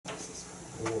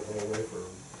We'll go away for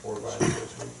 4 or 5 6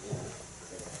 weeks.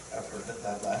 After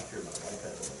that last year, my wife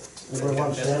had to. Anybody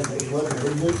want to stand for the pledge of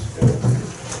allegiance?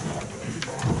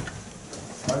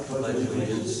 I pledge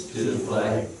allegiance to the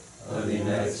flag of the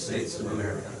United States of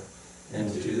America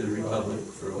and to the republic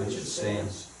for which it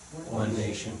stands, one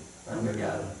nation, under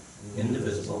God,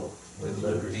 indivisible, with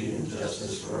liberty and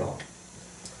justice for all.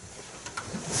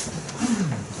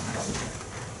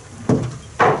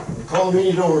 We call the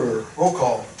meeting to order. Roll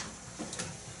call.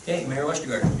 Okay, Mayor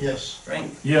Westergaard. Yes.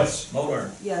 Frank. Yes.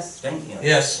 Moller. Yes. Stankin.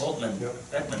 Yes. Boltman.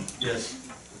 Yep. Beckman. Yes.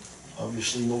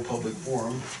 Obviously, no public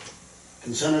forum.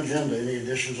 Consent agenda, any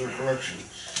additions or corrections?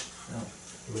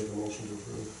 Make a motion to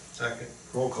approve. Second.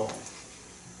 Roll call.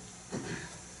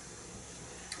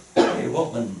 Okay,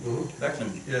 Boltman. Mhm.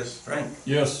 Beckman. Yes. Frank.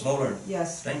 Yes. Moller.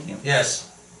 Yes. Stankin. Yes.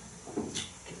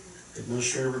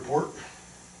 Administrative report.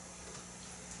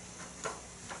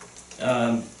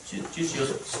 Just you'll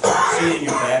see in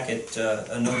your packet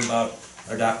a note about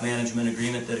our dock management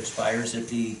agreement that expired at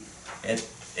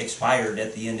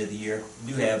the end of the year.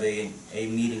 We do have a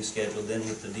meeting scheduled then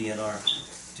with the DNR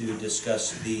to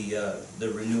discuss the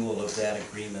renewal of that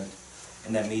agreement.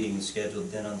 And that meeting is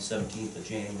scheduled then on the 17th of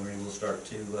January. We'll start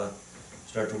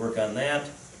to work on that.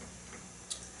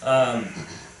 A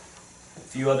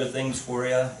few other things for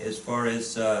you as far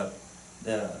as the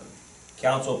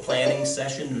council planning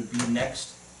session would be next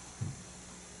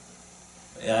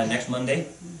Monday.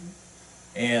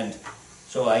 And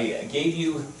so I gave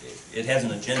you, it has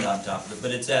an agenda on top of it,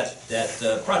 but it's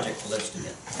that project list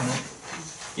again.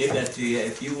 Gave that to you,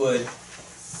 if you would.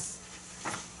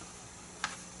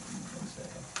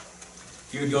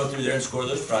 If you would go through there and score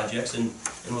those projects, and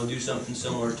we'll do something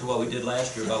similar to what we did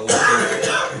last year about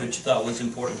what you thought was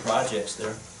important projects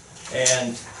there.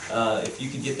 And if you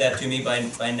could get that to me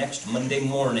by next Monday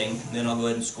morning, then I'll go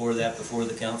ahead and score that before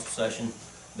the council session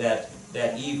that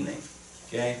evening,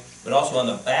 okay? But also on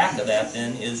the back of that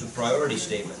then is a priority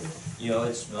statement. You know,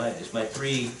 it's my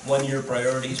 3 one-year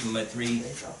priorities and my 3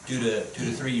 2 to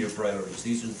 3 year priorities.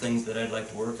 These are the things that I'd like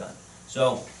to work on.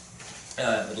 So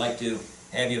I'd like to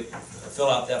have you fill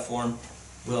out that form.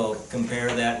 We'll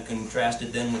compare that and contrast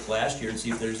it then with last year and see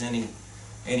if there's any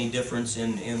difference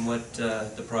in what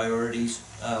the priorities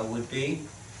would be,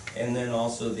 and then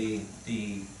also the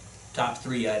top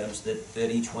 3 items that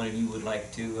each one of you would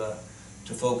like to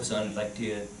focus on. I'd like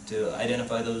to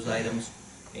identify those items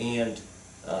and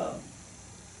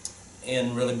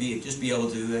really be able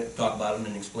to talk about them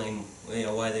and explain, you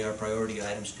know, why they are priority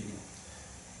items to you.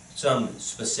 Some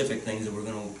specific things that we're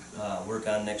going to work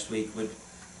on next week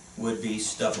would be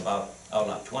stuff about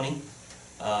Outlot 20,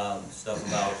 stuff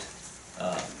about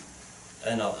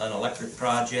an electric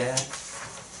project,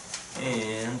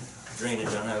 and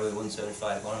drainage on Highway 175.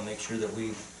 I want to make sure that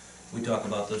we talk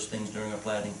about those things during our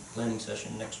planning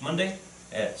session next Monday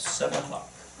at 7 o'clock.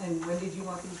 And when did you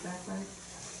want these back by?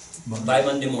 By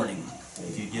Monday morning.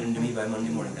 If you get them to me by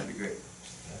Monday morning, that'd be great.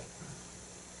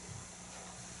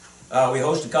 We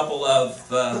host a couple of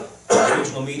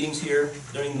regional meetings here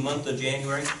during the month of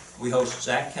January. We host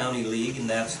Sac County League, and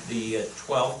that's the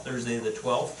 12th, Thursday the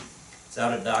 12th. It's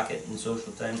out at Docket, and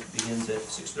social time begins at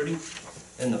 6:30.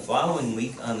 And the following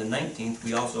week, on the 19th,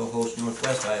 we also host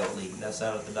Northwest Iowa League, and that's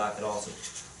out at the Docket also.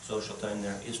 Social time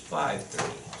there is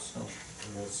 5:30. So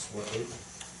And that's what date?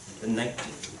 the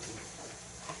 19th.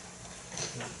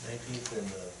 19th and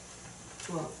the.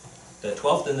 12. The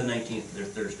 12th and the 19th, they're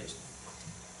Thursdays.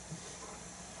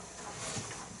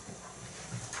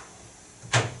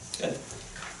 Good.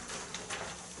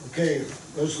 Okay,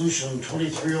 resolution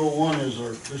 2301 is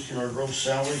our listing our gross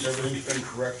salaries. Everything's been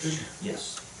corrected.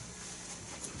 Yes.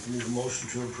 Need a motion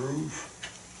to approve.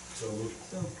 So moved.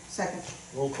 So, second.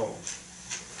 Roll call.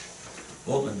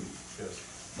 Boltman. Yes.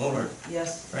 Moller.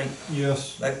 Yes. Frank.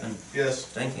 Yes. Beckman. Yes.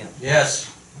 Stankin. Yes.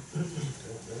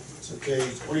 Okay,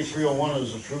 2301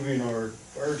 is approving our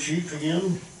fire chief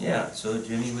again. Yeah, so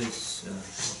Jimmy was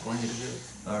appointed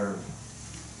or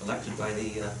elected by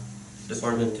the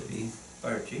department to be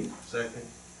fire chief. Second.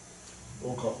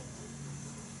 Roll call.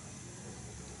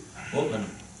 Boltman.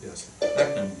 Yes.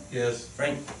 Beckman. Yes.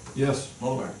 Frank. Yes.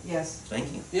 Moller. Yes.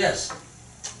 Stankin. Yes.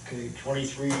 Okay,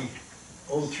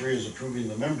 2303 is approving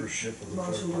the membership of the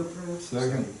fire Motion to department. approve.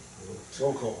 Second.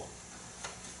 Roll call.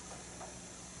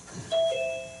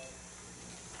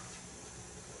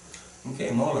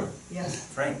 Okay, Moller. Yes.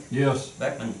 Frank. Yes.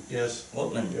 Beckman. Yes.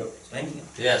 Boltman. Yep. Stankin.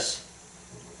 Yes.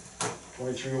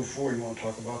 2304, you want to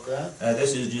talk about that?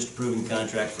 This is just approving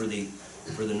contract for the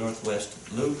Northwest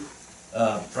Loop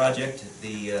project.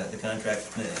 The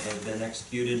contract has been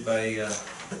executed by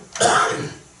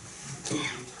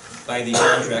the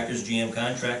contractors, GM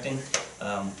Contracting.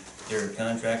 Their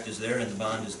contract is there and the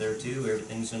bond is there too.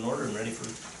 Everything's in order and ready for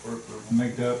approval.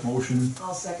 Make that motion.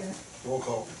 I'll second it. Roll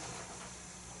call.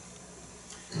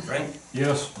 Frank,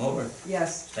 Yes. Mulder,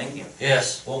 Yes. Stankin,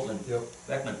 Yes. Boltman, Yep.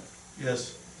 Beckman.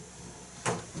 Yes.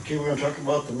 Okay, we're gonna talk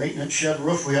about the maintenance shed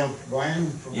roof. We have Brian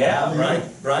from. Yeah,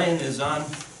 Brian is on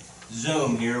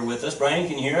Zoom here with us. Brian,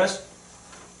 can you hear us?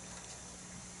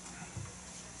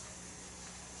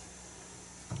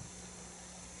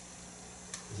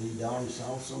 Is he down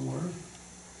south somewhere?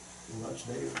 Well, that's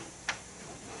Dave.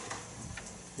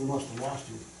 We must have lost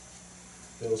him.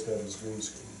 Dale's got his green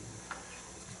screen.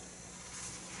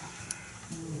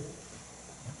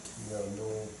 You got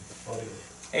no audio.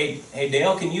 Hey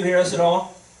Dale, can you hear us at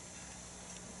all?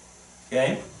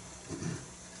 Okay.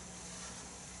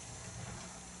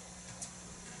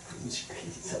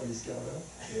 Somebody's got up.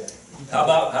 Yeah. How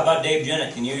about Dave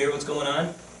Jennett? Can you hear what's going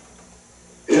on?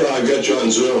 Yeah, I got you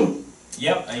on Zoom.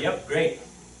 Yep, great.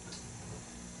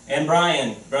 And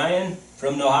Brian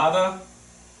from Nohava.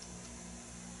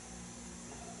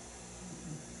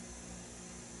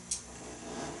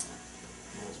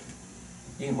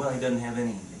 Well, he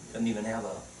doesn't even have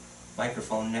a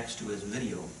microphone next to his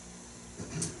video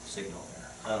signal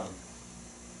there.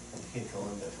 Can't call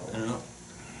him that I phone. don't know.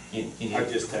 Can you? I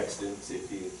just texted him, see if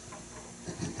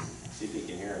he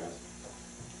can hear us.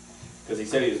 Cause he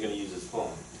said he was gonna use his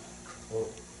phone. Oh,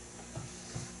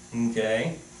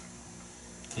 Okay.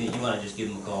 You wanna just give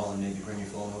him a call and maybe bring your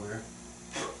phone over here?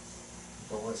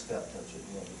 Don't let Scott touch it,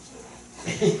 you want me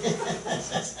to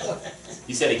say.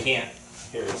 He said he can't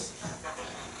hear us.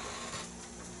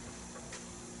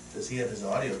 Does he have his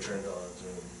audio turned on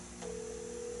Zoom?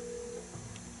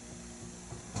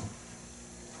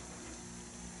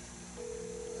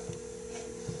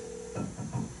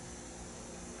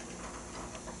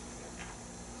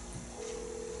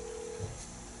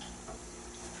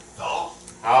 Hello?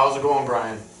 How's it going,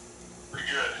 Brian? Pretty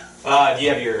good. Do you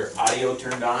have your audio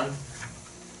turned on?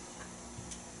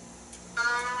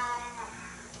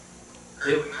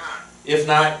 Apparently not. If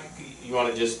not, you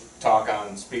wanna just talk on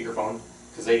speakerphone?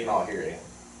 Cause they can all hear you.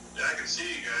 Yeah, I can see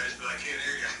you guys, but I can't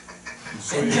hear you.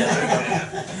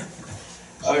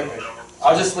 Okay.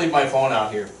 I'll just leave my phone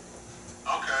out here.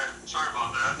 Okay, sorry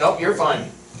about that. Nope, you're fine.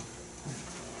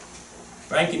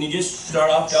 Frank, can you just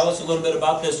start off, tell us a little bit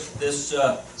about this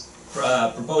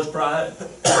proposed project,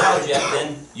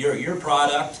 then your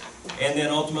product, and then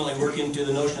ultimately work into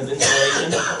the notion of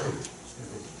installation?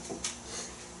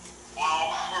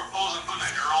 Well, we're proposing putting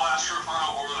a Duralast roof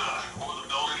on over the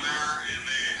building there, and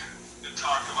they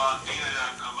talked about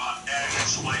adding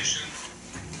insulation.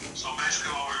 So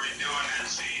basically what we'll be doing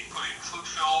is putting flute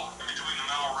fill in between the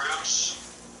metal ribs,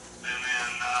 and then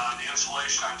the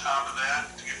insulation on top of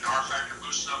that to get the R factor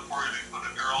boosted up for you. They put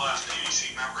a Duralast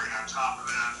PVC membrane on top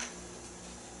of that,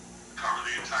 cover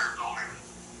the entire building.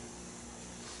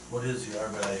 What is the R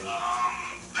value?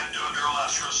 Been doing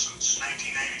Duralast roofs since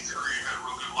 1983. Had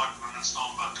real good luck with them.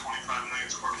 Installed about 25 million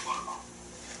square foot of them.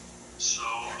 So,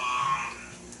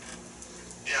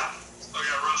 yeah, I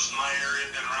got roofs in my area.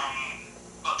 Been around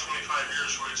about 25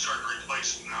 years. We're starting to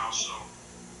replace them now. So,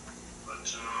 but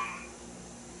is that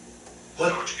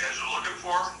what you guys are looking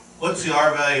for? What's the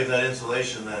R value of that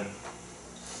insulation then?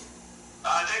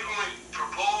 I think when we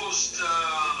proposed the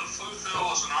flute fill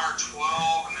was an R12,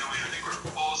 and then I think we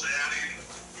proposed adding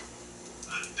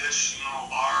additional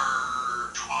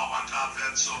R12 on top of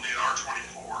that, so it'll be an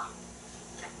R24.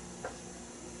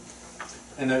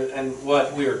 And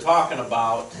what we were talking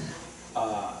about,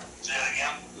 Say that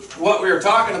again? what we were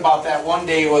talking about that one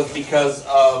day was because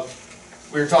of,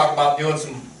 we were talking about doing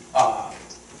some,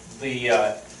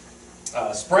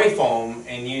 spray foam,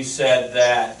 and you said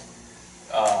that,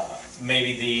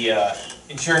 maybe the,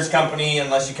 insurance company,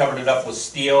 unless you covered it up with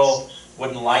steel,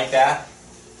 wouldn't like that,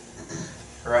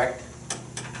 correct?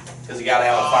 Cause you gotta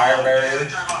have a fire Yeah, barrier. you're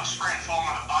talking about spraying foam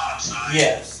on the bottom side.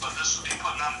 Yes. But this would be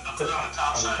putting on the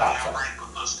top On the side top of the side. membrane,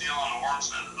 put the steel on the warm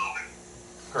side of the building.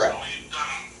 Correct. So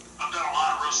I've done a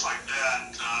lot of roofs like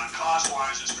that.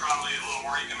 Cost-wise, it's probably a little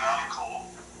more economical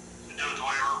to do it the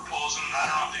way we're proposing. I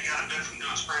don't know if they got a bid from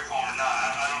doing spray foam or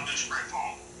not. I don't do spray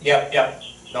foam. Yep,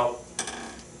 no.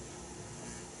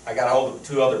 I got ahold of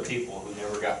 2 other people who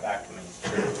never got back to me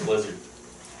during the blizzard.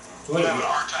 I'm having a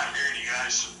hard time hearing you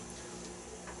guys.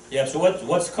 Yeah, so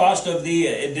what's the cost of the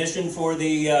addition for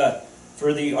the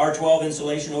R12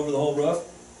 insulation over the whole roof?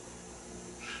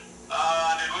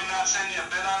 Did we not send you a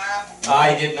bid on that?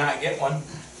 I did not get one.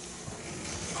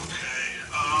 Okay,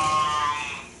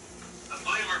 I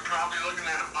believe we're probably looking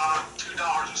at about $2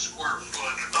 a square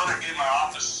foot. I thought I gave my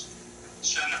office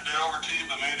send a bid over to you,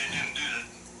 but maybe they didn't do that.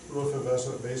 roof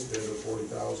investment base bid of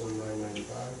 $40,995.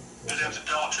 have to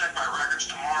double check my records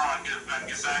tomorrow and get back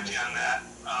to you on that.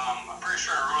 I'm pretty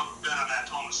sure I wrote a bit on that,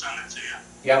 told him to send it to you.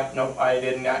 Yep, nope, I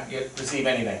did not receive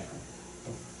anything.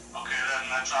 Okay, then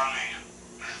that's on me.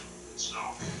 So,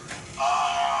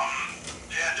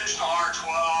 yeah, additional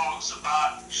R12 is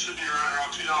about, should be right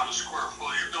around $2 a square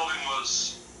foot. Your building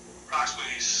was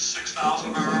approximately 6,000,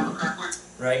 if I remember correctly.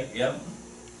 Right, yep,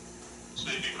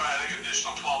 So you'd be probably, I think,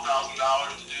 additional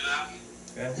 $12,000 to do that.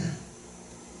 okay.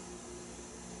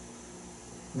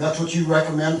 And that's what you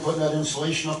recommend, putting that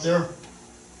insulation up there?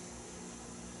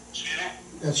 Excuse me?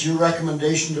 That's your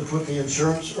recommendation to put the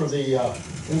insurance or the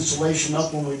insulation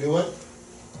up when we do it?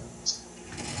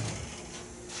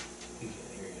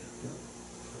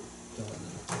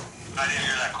 I didn't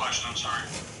hear that question, I'm sorry.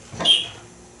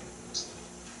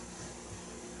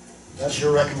 That's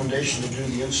your recommendation to do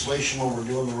the insulation when we're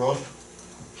doing the roof?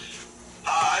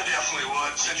 I definitely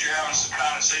would, since you're having some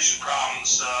condensation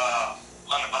problems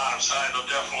on the bottom side, they'll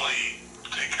definitely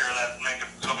take care of that,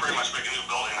 they'll pretty much make a new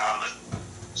building out of it.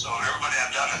 So everybody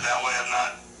have done it that way, have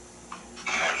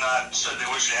not said they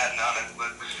wish they hadn't done it,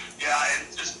 but yeah,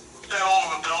 it's that old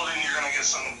of a building, you're gonna get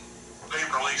some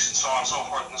vapor leaks and so on and so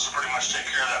forth, and this will pretty much take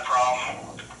care of that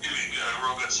problem, give you a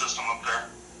real good system up there.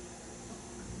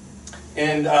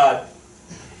 And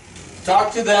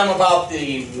talk to them about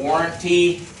the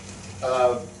warranty,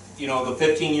 you know, the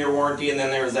 15-year warranty, and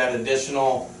then there was that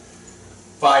additional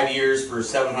 5 years for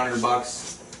 $700.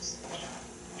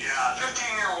 Yeah,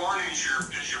 15-year warranty is your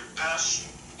best,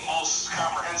 most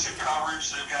comprehensive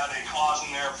coverage. They've got a clause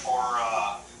in there for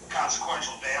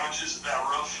consequential damages if that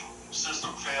roof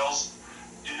system fails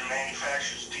due to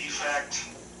manufacturer's defect.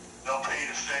 They'll pay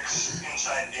to fix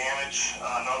inside damage.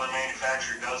 No other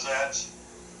manufacturer does that.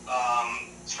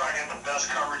 It's probably got the best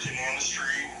coverage in the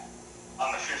industry on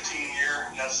the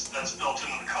 15-year. That's built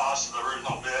into the cost of the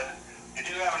original bid. They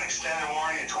do have an extended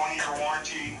warranty, a 20-year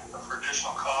warranty for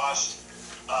additional cost.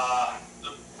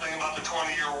 The thing about the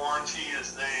 20-year warranty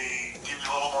is they give you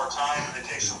a little more time, but they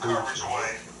take some coverage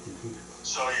away.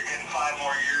 So you're getting 5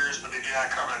 more years, but they do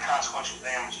not cover the consequential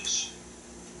damages.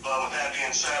 But with that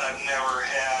being said, I've never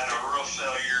had a roof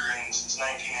failure since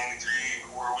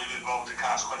 1993 where we've invoked the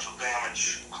consequential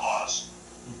damage clause.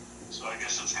 So I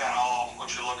guess it's kind of all what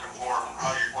you're looking for,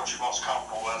 what you're most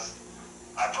comfortable with.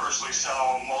 I personally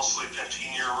sell mostly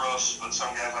 15-year roofs, but some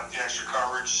guys like the extra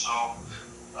coverage, so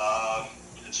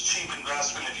it's a cheap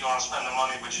investment if you want to spend the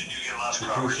money, but you do get less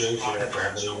coverage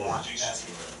compared to warranties.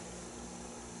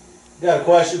 Got a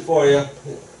question for you.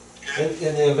 Okay.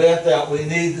 In the event that we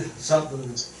need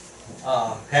something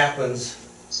happens,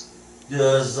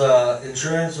 does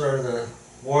insurance or the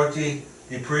warranty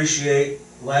depreciate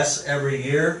less every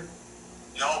year?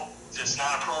 No, it's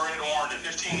not a prorated warranty.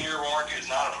 15-year warranty is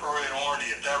not a prorated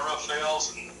warranty. If that roof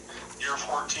fails in year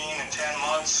 14 and 10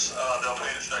 months, they'll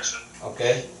pay to fix it.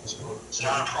 Okay. It's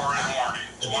not a prorated warranty.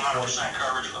 It's 100%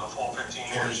 coverage for the full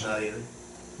 15 years.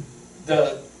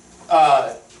 The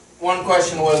one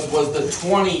question was the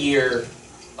 20-year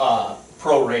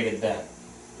prorated then?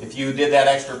 If you did that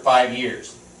extra 5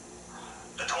 years?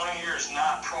 The 20 year is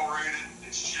not prorated.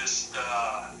 It's just An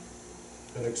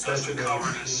doesn't extension.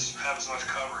 have as much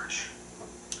coverage.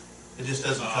 It just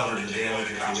doesn't cover the damage if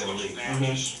you get a consequential leak.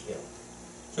 damages.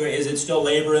 So is it still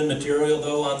labor and material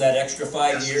though on that extra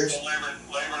 5 Yes, years? it's labor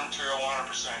and material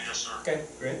 100%, yes sir. Okay,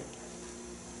 great.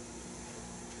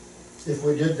 If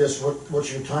we did this, what's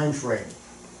your time frame?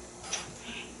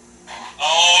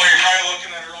 Oh, you're probably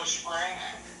looking at early spring,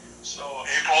 so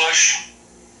April-ish.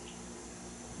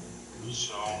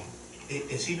 So,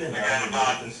 Has he been I down got here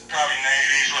about with this? probably 90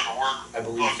 days worth of work I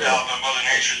believe booked so. out, but Mother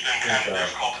Nature's been kind of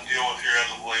difficult to deal with here as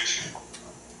of late.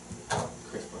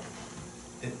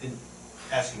 And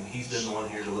ask him, he's been the one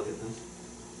here to look at this?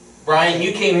 Brian,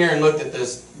 you came here and looked at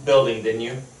this building, didn't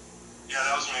you? Yeah,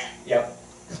 that was me. Yep.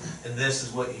 And this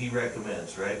is what he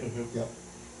recommends, right? Yep.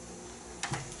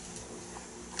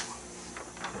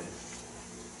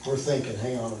 We're thinking,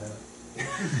 hang on a minute.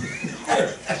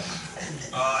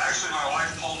 Actually, my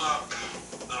wife pulled up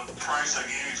the price I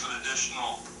gave you for the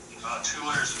additional 2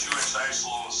 layers of 2-inch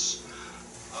isolate was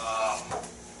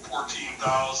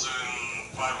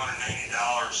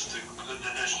 $14,580 to put the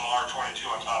additional R22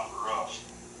 on top of the roof.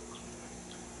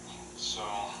 So.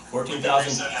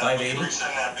 $14,580?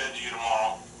 Resend that bid to you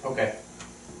tomorrow. Okay.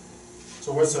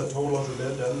 So what's the total of the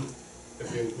bid then,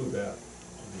 if you include that?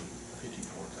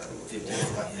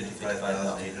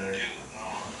 55,800.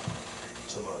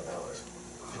 Some odd dollars,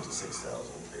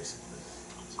 56,000 basically.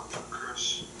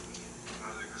 Chris, I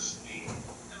think it's Dean.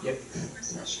 Yep.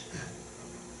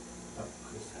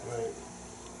 Right.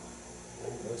 I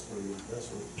think that's pretty, that's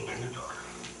what. Thank you, Doc.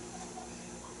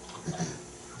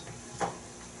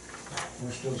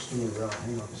 We're still screwing around,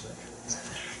 hang on a second.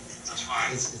 That's fine.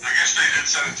 I guess they did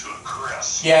send it to a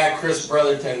Chris. Yeah, Chris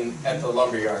Brotherton at the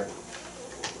lumberyard.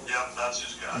 Yep, that's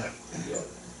his guy.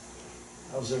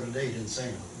 I was there today, he didn't say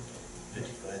anything.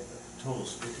 55,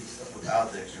 total's 50,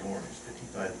 without the extra warranties,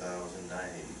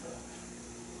 55,985.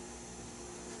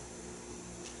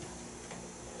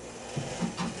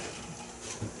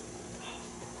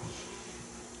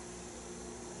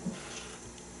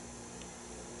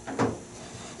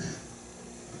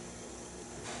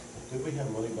 Did we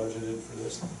have money budgeted for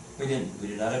this? We didn't, we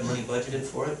did not have money budgeted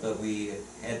for it, but we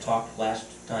had talked last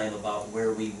time about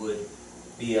where we would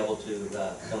be able to,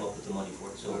 come up with the money for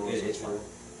it, so it's fine.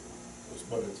 It's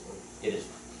what it's been. It is.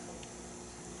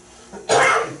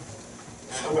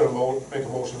 I'm gonna make a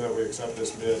motion that we accept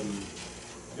this bid and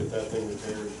get that thing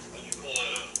repaired.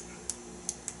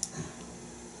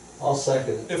 I'll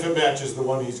second it. If it matches the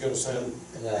one he's gonna send.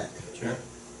 Yeah. Sure.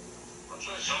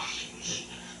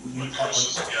 Chris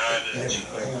is the guy that,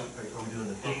 Are we doing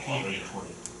the 15 or the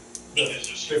 20? is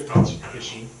just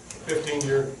 15.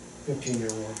 15-year, 15-year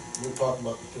one, we're talking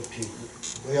about the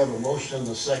 15. We have a motion and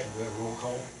a second, we have a roll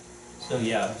call. So,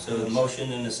 yeah, so the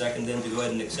motion and the second then to go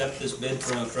ahead and accept this bid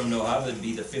from NOHAVA would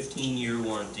be the 15-year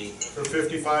warranty. for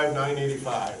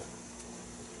 $55,985.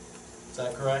 Is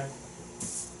that correct?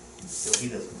 So he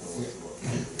doesn't know what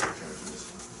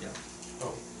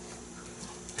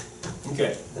Oh.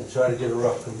 Okay. And try to get a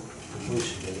rough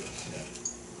completion date.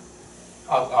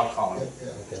 I'll call Yeah, him.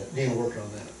 yeah, okay, Dean will work on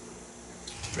that.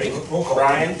 Great. Roll call.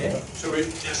 Brian, Should we,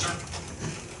 Yes, sir.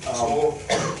 so,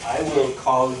 I will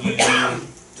call you this motion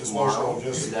tomorrow. will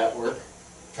Does just that work?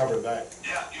 cover that.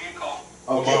 Yeah, you can call.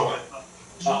 Okay.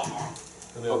 Cell phone.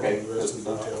 And then Okay. the rest of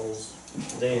the details.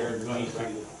 They are going to,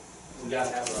 We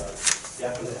gotta have a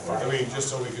definite. I mean, just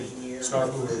so we can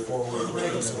start moving forward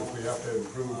with this, and if we have to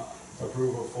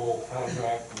approve a full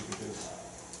contract, we could just.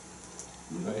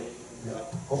 Right? Yeah,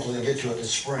 hopefully they'll get you at this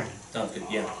spring. sounds good,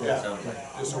 yeah. Yeah. Sounds good.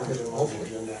 Just so we get it on the Hopefully.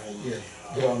 agenda. and- Yeah,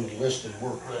 get on the list and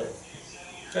work. Right,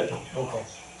 Good. Roll call.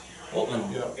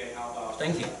 Boltman. yeah.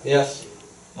 Thank you. Yes.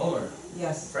 Muller.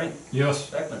 Yes. Frank. Yes.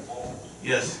 Beckman.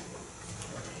 Yes.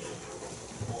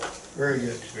 Very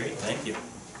good. Great, thank you.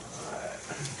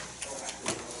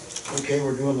 Okay,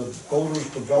 we're doing the boulders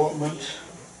development.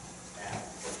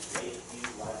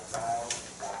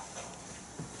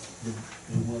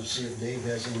 You want to see if Dave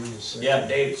has anything to say? Yeah,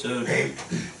 Dave, so,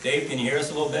 Dave, can you hear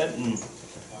us a little bit? And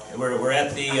we're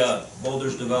at the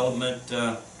Boulders Development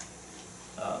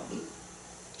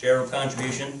Share of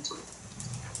Contribution.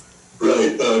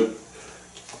 Right,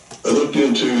 I looked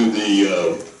into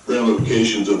the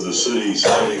ramifications of the city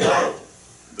signing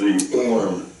the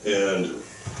form, and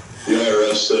the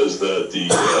IRS says that the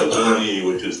donee,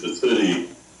 which is the city,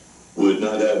 would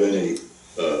not have any,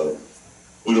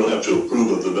 we don't have to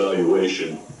approve of the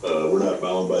valuation. We're not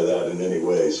bound by that in any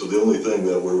way. So the only thing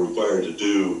that we're required to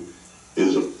do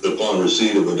is, upon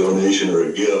receipt of a donation or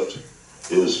a gift,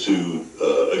 is to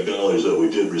acknowledge that we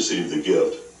did receive the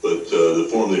gift. But the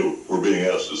form that we're being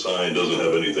asked to sign doesn't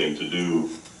have anything to do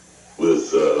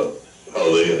with how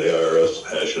they and the IRS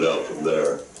hash it out from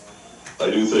there.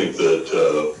 I do think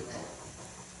that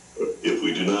if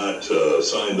we do not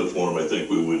sign the form, I think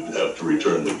we would have to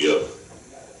return the gift,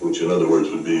 which in other words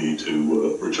would be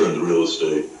to return the real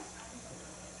estate.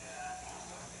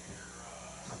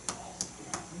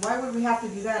 Why would we have to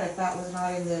do that if that was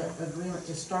not in the agreement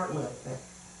to start with?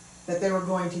 That they were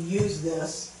going to use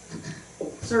this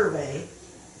survey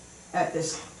at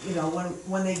this, you know,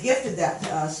 when they gifted that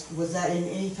to us, was that in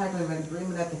any type of an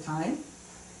agreement at the time?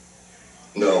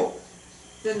 No,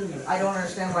 Then I don't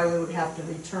understand why we would have to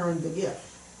return the gift.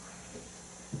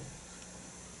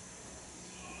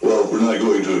 well, if we're not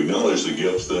going to acknowledge the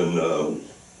gift, then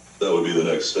that would be the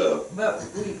next step. But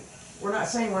we're not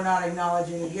saying we're not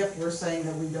acknowledging a gift, we're saying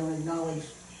that we don't acknowledge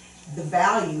the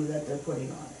value that they're putting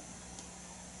on it.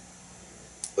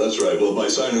 That's right. Well, by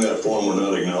signing that form, we're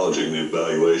not acknowledging the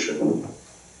evaluation.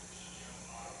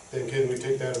 Then can we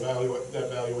take that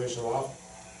valuation off?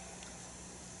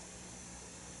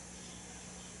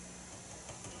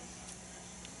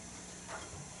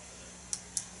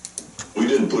 We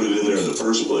didn't put it in there in the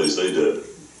first place, they did.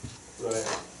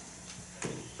 Right.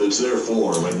 It's their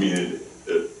form. I mean,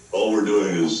 all we're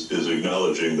doing is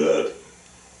acknowledging that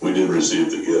we did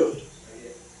receive the gift.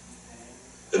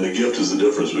 And the gift is the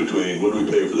difference between, what do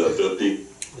we pay for that, 50?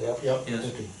 Yep. Yes.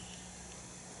 50.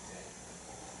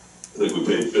 I think we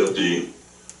paid 50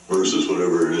 versus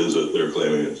whatever it is that they're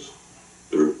claiming it's,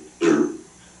 they're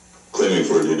claiming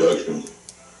for a deduction.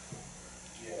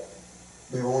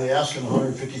 They were only asking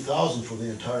 150,000 for the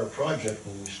entire project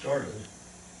when we started.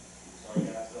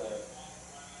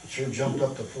 sure jumped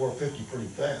up to 450 pretty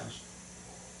fast.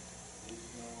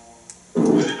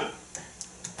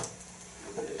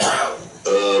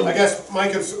 I guess my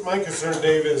concern,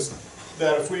 Dave, is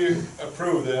that if we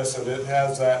approve this and it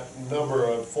has that number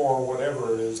of 4,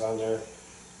 whatever it is on there,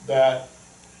 that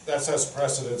sets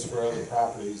precedence for other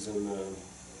properties in the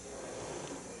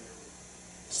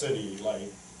city,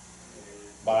 like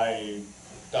by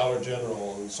Dollar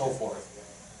General and so forth,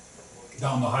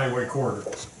 Down the highway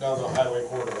corridor. down the highway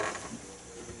corridor.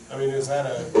 I mean, is that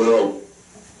a, Well,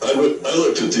 I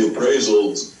looked at the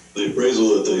appraisal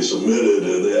that they submitted,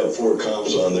 and they have 4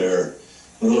 comps on there.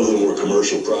 None of them were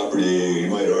commercial property. You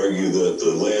might argue that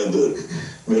the land that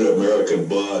Mid-American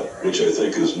bought, which I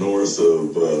think is north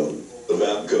of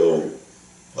APCO,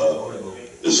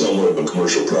 is somewhat of a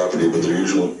commercial property, but they're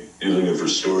usually using it for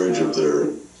storage of their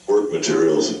work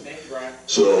materials.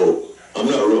 So I'm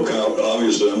not real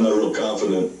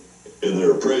confident in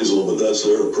their appraisal, but that's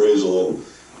their appraisal.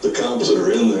 The comps that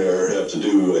are in there have to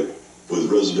do with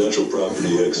residential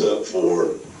property, except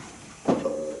for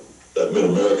that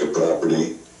Mid-America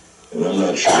property, and I'm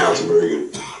not sure that's a very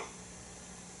good.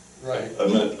 right? I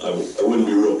wouldn't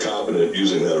be real confident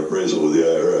using that appraisal with the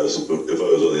IRS if I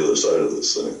was on the other side of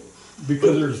this thing.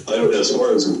 Because there's, As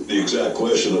far as the exact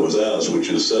question that was asked, which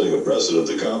is setting a precedent,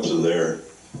 the comps in there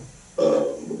are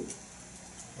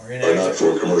not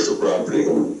for commercial property,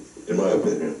 in my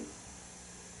opinion.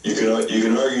 You can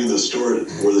argue the store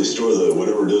where they store the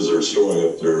whatever it is they're storing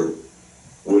up their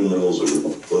windmills or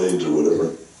blades or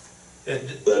whatever.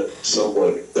 That's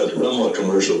somewhat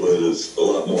commercial, but it's a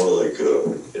lot more like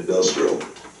industrial.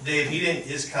 Dave, he didn't,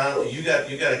 you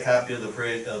got a copy of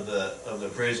the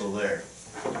appraisal there.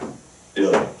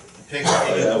 Yeah, Pick,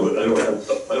 I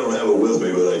don't have it with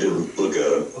me, but I did look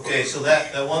at it. okay, so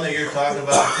that one that you're talking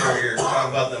about, where you're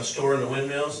talking about them storing the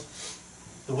windmills,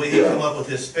 the way he Yeah. come up with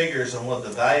his figures on what the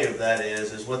value of that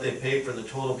is what they paid for the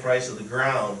total price of the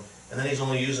ground, and then he's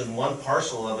only using one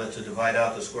parcel of it to divide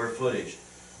out the square footage.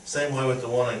 Same way with the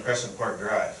one on Crescent Park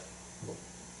Drive.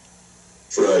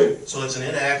 Right. So it's an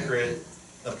inaccurate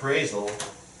appraisal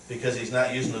because he's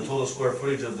not using the total square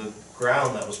footage of the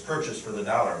ground that was purchased for the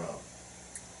dollar amount.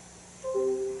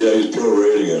 Yeah, he's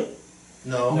prorating it.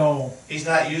 No, he's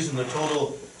not using the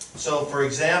total. So for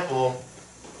example,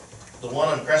 the one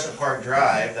on Crescent Park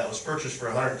Drive that was purchased for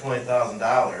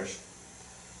 $120,000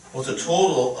 was a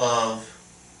total of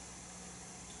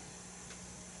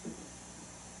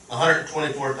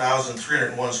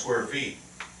 124,301 square feet.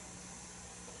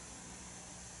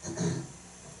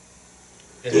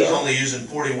 And he's Yeah. only using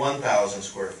 41,000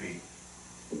 square feet.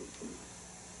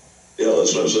 Yeah,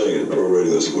 that's what I'm saying, he's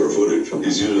prorating the square footage.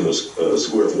 He's using a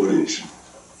square footage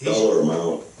dollar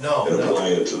amount and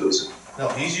applying it to this. No,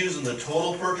 he's using the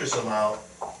total purchase amount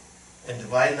and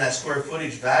dividing that square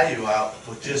footage value out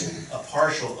with just a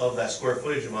partial of that square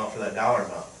footage amount for that dollar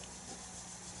amount.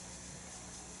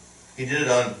 He did it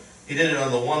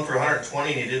on the one for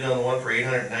 120 and he did it on the one for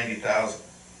 890,000.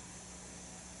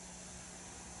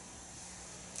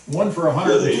 one for Yeah,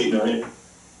 100.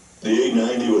 the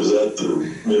 890, was that the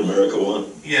Mid-America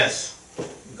one? Yes,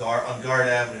 on Guard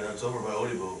Avenue, it's over by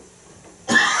Odebo.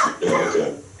 Yeah,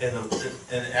 okay.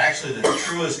 And actually the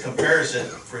truest comparison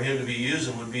for him to be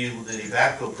using would be the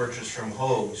Evapco purchase from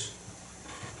Hoag's.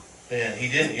 And he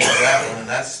didn't use that one, and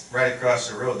that's right across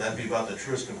the road. That'd be about the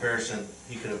truest comparison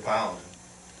he could have found.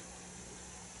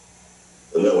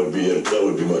 And that would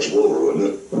be much lower, wouldn't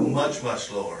it? Much,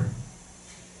 much lower.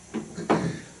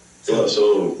 Yeah,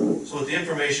 so, So with the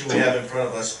information we have in front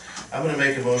of us, I'm gonna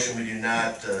make a motion, we do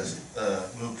not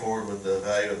move forward with the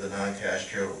value of the non-cash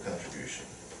charitable contribution.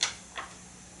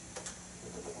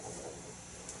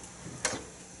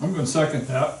 I'm gonna second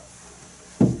that.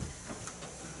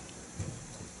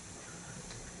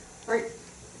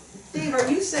 Dave, are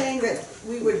you saying that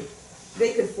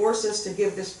they could force us to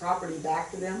give this property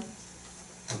back to them?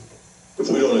 if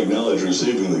we don't acknowledge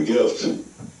receiving the gift,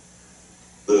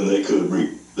 then they could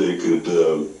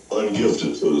ungift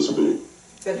it, so to speak.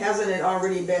 But hasn't it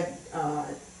already been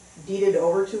deeded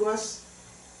over to us?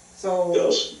 So,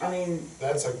 Yes. I mean,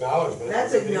 That's acknowledgement.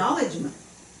 that's acknowledgement.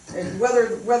 And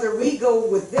whether we go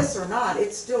with this or not,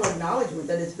 it's still acknowledgement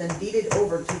that it's been deeded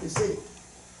over to the city.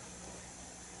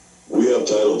 We have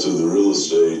title to the real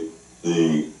estate.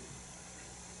 The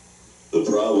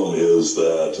problem is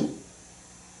that,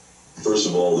 first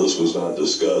of all, this was not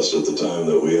discussed at the time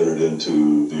that we entered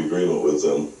into the agreement with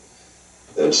them.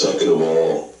 And second of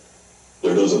all,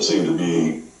 there doesn't seem to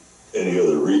be any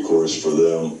other recourse for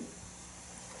them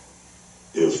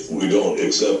if we don't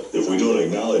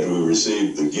acknowledge we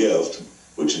received the gift,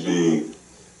 which would be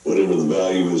whatever the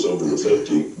value is over the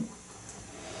 50,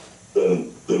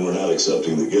 then then we're not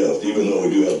accepting the gift, even though we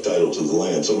do have title to the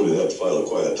land. Somebody would have to file a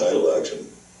quiet title action.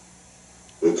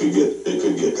 It could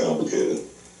get complicated.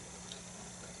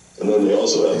 And then they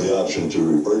also have the option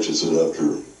to repurchase it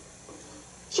after a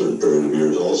certain period of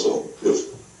years also,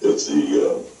 if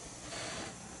the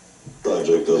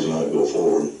project does not go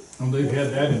forward. And they've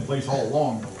had that in place all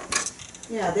along, though.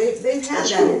 Yeah, they've had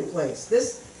that in place.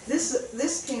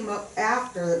 This came up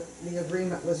after the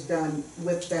agreement was done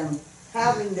with them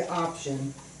having the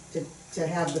option to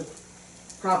have the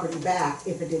property back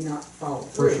if it did not follow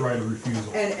through. First right of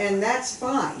refusal. And that's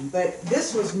fine, but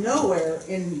this was nowhere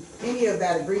in any of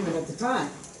that agreement at the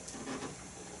time.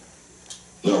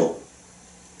 No,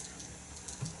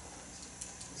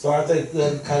 So aren't they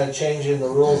then kind of changing the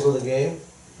rules of the game?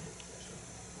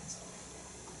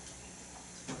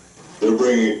 they're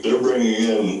bringing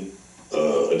in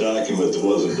a document that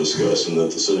wasn't discussed and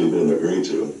that the city didn't agree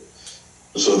to.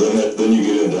 So then you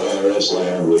get into IRS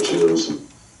land, which is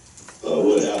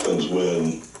what happens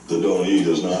when the donee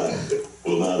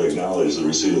will not acknowledge the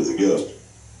receipt of the gift.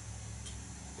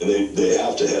 And they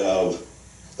have to have,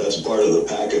 that's part of the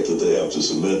packet that they have to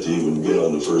submit to even get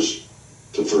on first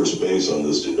base on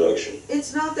this deduction.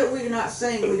 It's not that we're not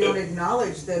saying we don't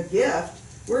acknowledge the gift,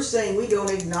 we're saying we don't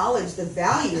acknowledge the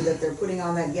value that they're putting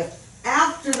on that gift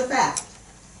after the fact.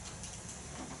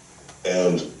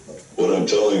 And what I'm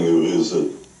telling you is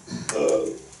that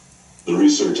the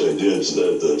research I did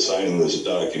said that signing this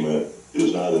document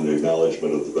is not an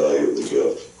acknowledgement of the value of the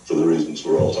gift, for the reasons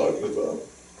we're all talking about.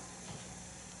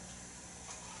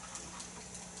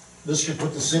 This could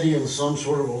put the city in some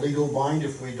sort of a legal bind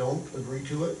if we don't agree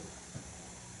to it?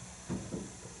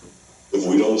 If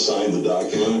we don't sign the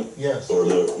document, Yes, or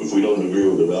if we don't agree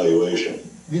with the valuation,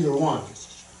 either one.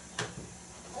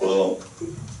 well,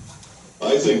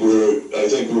 I think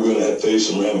we're gonna face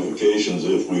some ramifications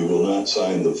if we will not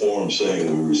sign the form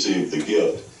saying we received the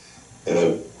gift.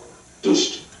 And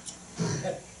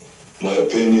my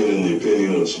opinion and the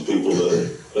opinion of some people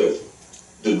that I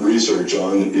did research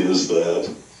on is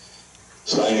that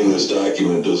signing this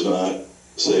document does not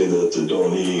say that the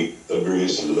donee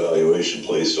agrees to the valuation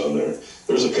placed on there.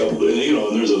 There's a couple,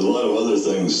 and there's a lot of other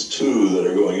things too that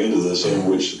are going into this, some of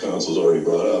which the council's already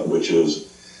brought up, which is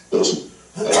I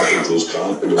don't think those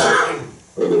comps are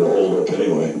gonna hold up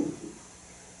anyway.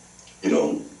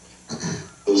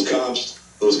 Those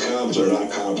comps are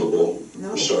not comparable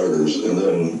for starters, and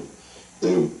then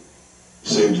they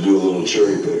seem to do a little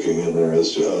cherry picking in there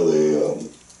as to how they,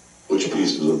 which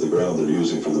pieces of the ground they're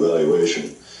using for the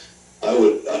valuation.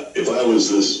 If I was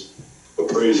this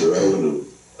appraiser, I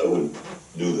would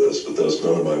do this, but that's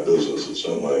none of my business. It's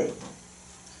not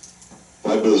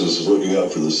my business is looking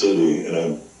out for the city, and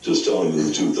I'm just telling you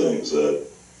the two things, that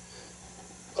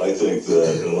I think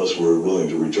that unless we're willing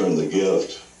to return the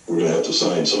gift, we're gonna have to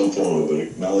sign some form of an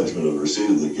acknowledgement of receipt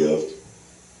of the gift.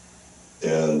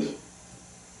 And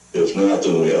if not,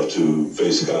 then we have to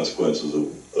face the consequences of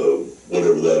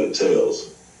whatever that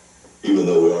entails. Even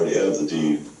though we already have the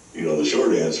deed, the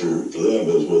short answer for them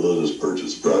is, well, they'll just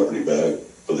purchase the property back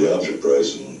for the option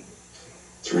price in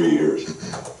 3 years.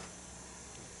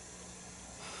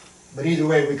 But either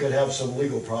way, we could have some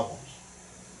legal problems.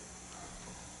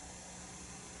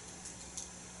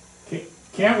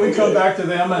 Can't we come back to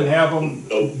them and have them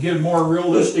give more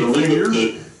realistic figures?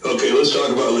 Okay, let's talk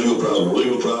about legal problem.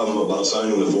 Legal problem about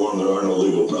signing the form, there are no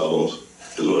legal problems,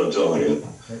 is what I'm telling you.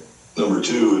 Number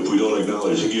two, if we don't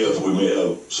acknowledge the gift, we may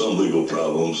have some legal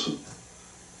problems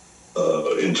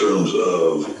in terms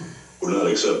of we're not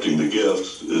accepting the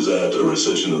gift. Is that a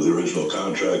rescission of the original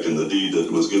contract and the deed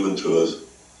that was given to us?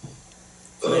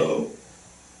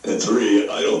 And three,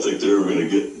 I don't think they're ever gonna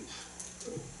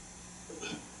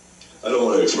I don't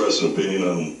wanna express an opinion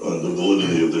on the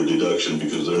validity of their deduction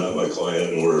because they're not my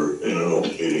client and we're in an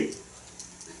open meeting.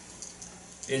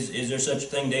 Is there such a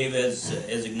thing, Dave, as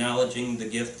acknowledging the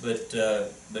gift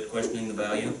but questioning the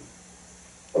value?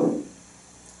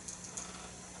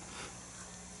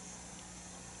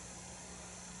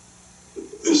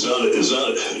 It's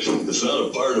not a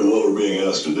part of what we're being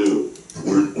asked to do.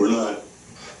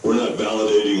 We're not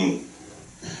validating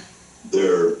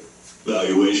their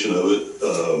valuation of it.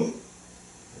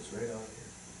 It's right on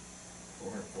here,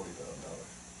 $440,000.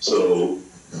 So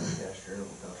Cash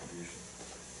charitable contribution.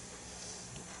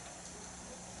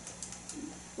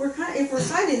 If we're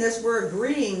signing this, we're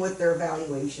agreeing with their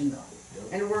valuation though.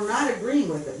 And we're not agreeing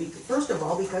with it, first of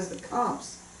all, because the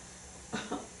comps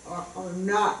are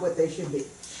not what they should be.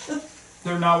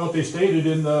 They're not what they stated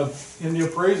in the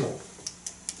appraisal.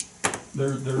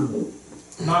 They're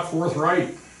not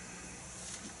forthright.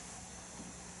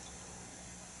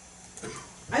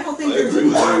 I don't think I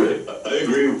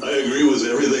agree with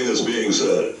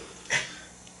said.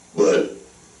 But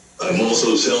I'm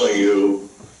also telling you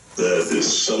that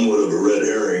it's somewhat of a red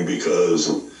herring because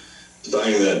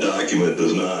signing that document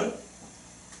does not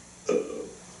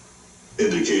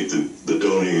indicate the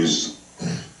donie's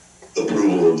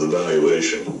approval of the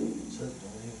valuation.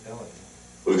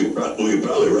 We could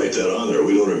probably write that on there.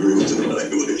 We don't agree with the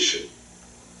valuation.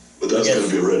 But that's gonna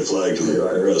be a red flag to the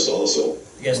IRS also.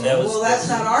 I guess that was. Well, that's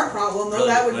not our problem, though, really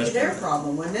that the would be question. their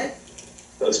problem, wouldn't it?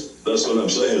 That's what I'm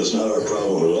saying, it's not our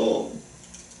problem at all.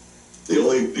 The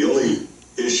only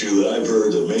issue that I've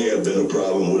heard that may have been a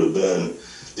problem would have been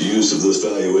the use of this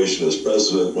valuation as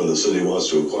precedent when the city wants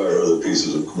to acquire other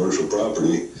pieces of commercial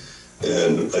property.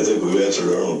 And I think we've answered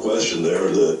our own question there,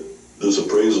 that this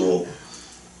appraisal,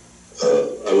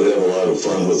 I would have a lot of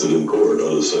fun with it in court,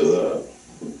 I'll just say that.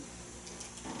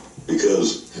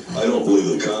 Because I don't believe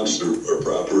the comps are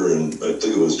proper, and I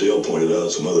think it was Dale pointed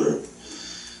out some other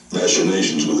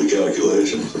machinations with the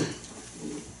calculations.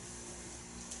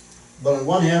 But on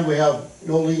one hand, we have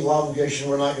no legal obligation,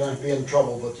 we're not gonna be in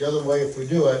trouble, but the other way, if we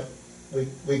do it,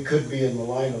 we could be in the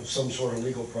line of some sort of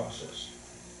legal process.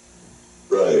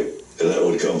 Right, and that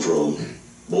would come from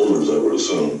Boulders, I would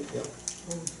assume. Yep.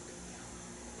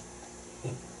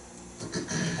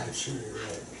 I'm sure you're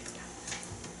right.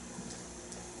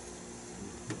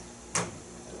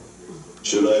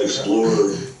 Should I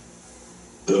explore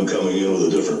them coming in with a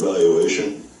different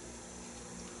valuation?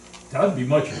 That'd be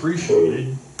much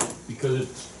appreciated, because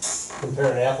it's,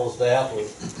 Comparing apples to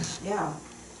apples. Yeah.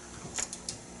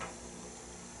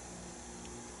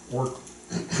 or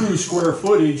true square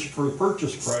footage for the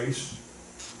purchase price.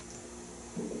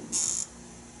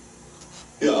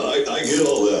 Yeah, I get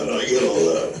all that, I get all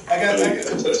that.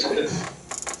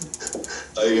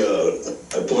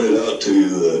 I pointed out to you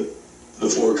that the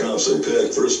 4 comps they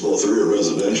picked, first of all, 3 are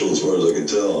residential as far as I can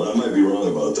tell, and I might be wrong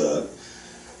about that.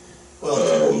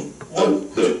 Well,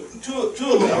 two of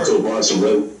them are.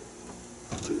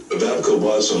 Vapco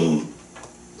bought some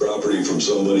property from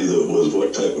somebody that was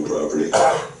what type of property?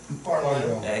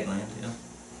 Farmland. Ag land, yeah.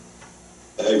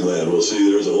 Ag land, well,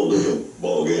 see, there's a whole different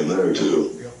ballgame there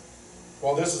too.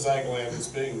 Well, this is ag land, it's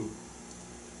being,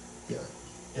 Yeah,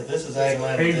 this is ag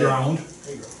land. Hay ground,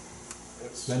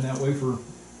 it's, been that way for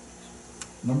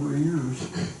a number of years.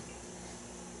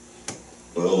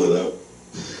 Well, then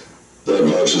that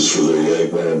vouches for the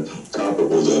ag land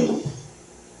comparable then.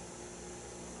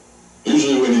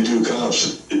 Usually when you do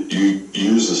comps, you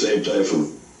use the same type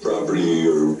of property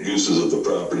or uses of the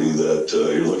property that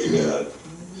you're looking at.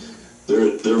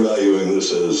 They're valuing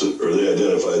this as, or they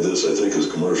identified this, I think, as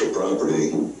commercial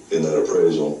property in that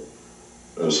appraisal.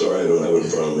 I'm sorry, I don't have it in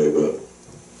front of me, but.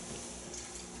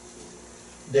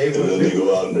 Dave, And then they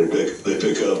go out and they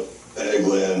pick up ag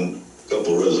land, a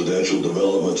couple residential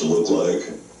developments it look like,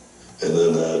 and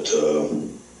then that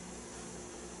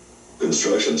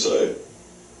construction site,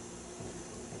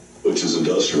 which is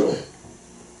industrial.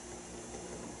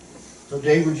 so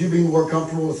Dave, would you be more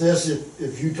comfortable with this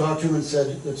if you talked to him and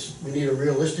said, we need a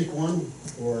realistic one,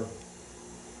 or?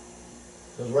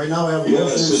 Because right now I have a motion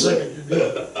and a second to do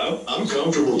it. I'm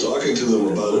comfortable talking to them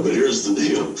about it, but here's the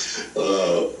deal.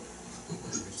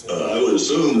 I would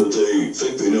assume that they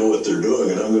think they know what they're doing,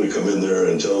 and I'm gonna come in there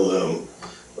and tell them,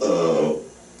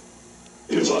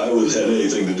 if I had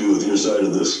anything to do with your side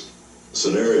of this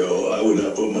scenario, I would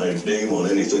not put my name on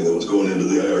anything that was going into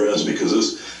the IRS, because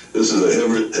this is a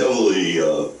heavily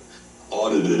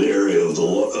audited area of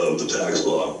the tax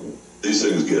law. These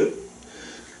things get,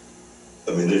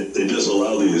 I mean, they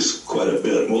disallow these quite a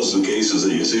bit. Most of the cases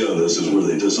that you see on this is where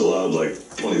they disallowed like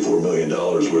 $24 million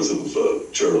worth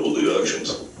of charitable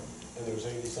deductions. and there's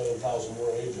 87,000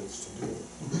 more agents to do it.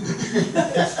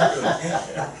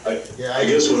 I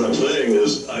guess what I'm saying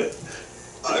is, I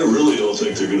really don't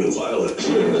think they're gonna file it.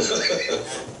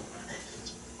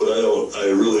 But I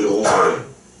really don't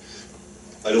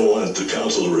want the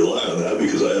council to rely on that,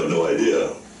 because I have no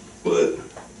idea. But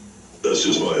that's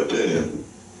just my opinion.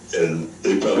 And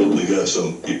they probably got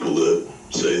some people that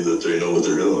say that they know what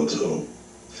they're doing, so.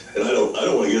 And I don't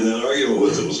wanna get in that argument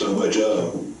with them, it's not my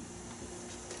job.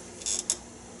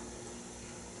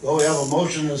 Well, we have a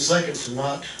motion and a second to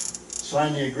not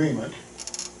sign the agreement.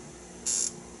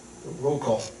 Roll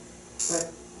call.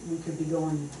 But we could be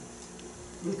going,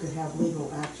 we could have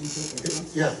legal action taken against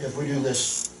us. Yeah, if we do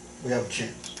this, we have a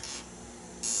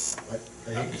chance.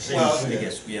 I hate to say Well, it. I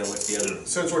guess, yeah, what's the other?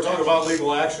 Since we're talking about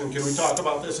legal action, can we talk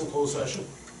about this in closed session?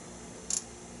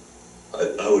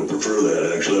 I would prefer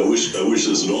that, actually. I wish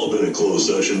this had all been a closed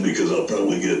session, because I'll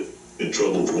probably get in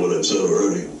trouble for what I've said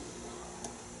already.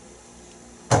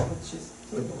 Let's just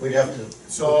We'd have to.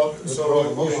 So withdraw the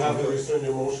you motion have to to it. rescind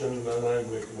your motion, and then I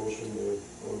make a motion to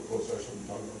go into closed session and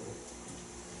talk about it.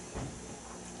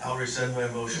 I'll rescind my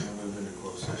motion and move into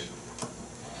closed session.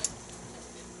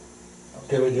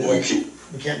 Can we do We that? can't,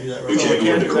 We can't do that we right can't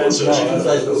go into closed now. session. No, that's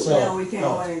what I was gonna say. No, we can't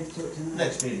No. go into it tonight.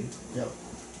 Next meeting. Yep.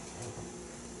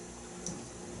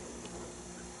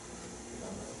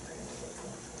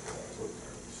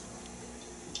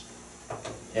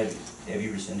 Have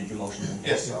you rescinded your motion?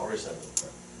 Yes, I'll rescind it.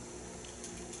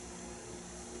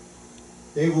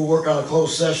 Dave will work on a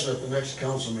closed session at the next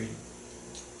council meeting.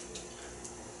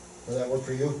 Will that work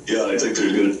for you? Yeah, I think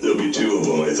there'll be two of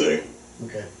them, I think.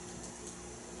 Okay.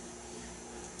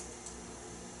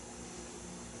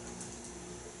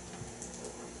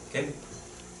 Okay,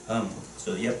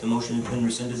 so yep, the motion has been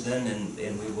rescinded then,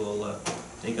 and we will,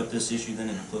 take up this issue then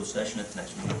in a closed session at the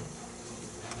next meeting.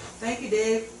 Thank you,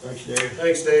 Dave. Thanks, Dave.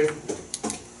 Thanks, Dave.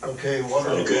 Okay, water.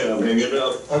 Okay, I'm hanging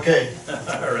up. Okay,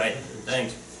 All right,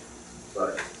 thanks.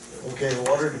 Bye. okay, the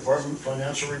water department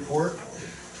financial report.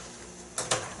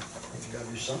 You gotta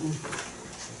do something?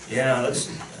 Yeah,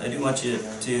 I do want you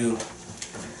to,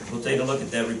 we'll take a look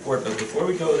at that report, but before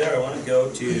we go there, I want to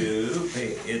go to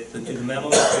the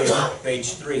memo,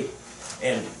 page 3,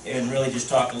 and really just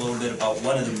talk a little bit about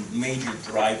one of the major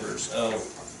drivers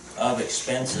of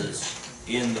expenses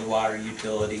in the water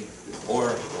utility,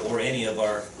 or any of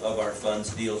our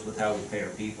funds deals with how we pay our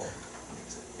people.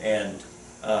 And,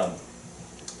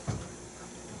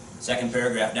 second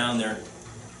paragraph down there,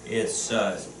 it's,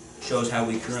 shows how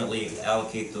we currently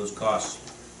allocate those costs.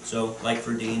 So, like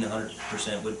for Dean,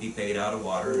 100% would be paid out of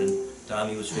water, and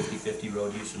Tommy was 50-50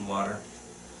 road use and water.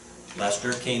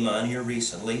 Lester came on here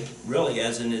recently, really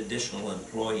as an additional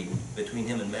employee. Between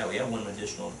him and Matt, we have one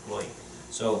additional employee.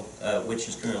 So, which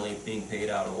is currently being paid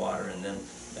out of water, and then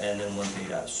one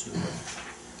paid out of sewer.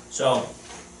 So,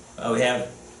 we have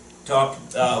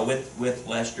talked with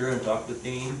Lester and talked with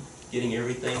Dean, getting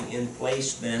everything in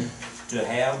place then to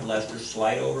have Lester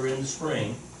slide over in the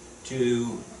spring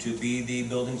to be the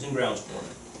buildings and grounds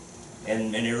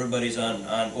foreman. And everybody's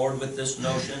on board with this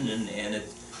notion, and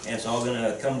it's all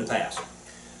gonna come to pass.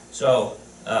 So,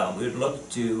 we'd look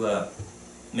to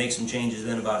make some changes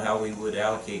then about how we would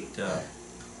allocate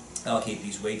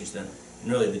these wages then.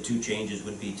 And really the two changes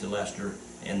would be to Lester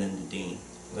and then to Dean.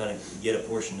 We're gonna get a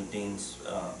portion of Dean's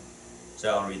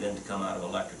salary then to come out of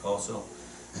electric also.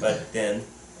 But then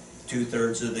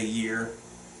 2/3 of the year,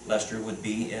 Lester would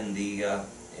be in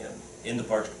the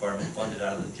Parks Department, funded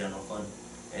out of the general fund,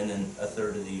 and then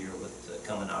 1/3 of the year with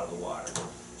coming out of the water.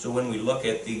 So when we look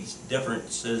at these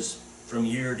differences from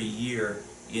year to year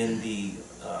in the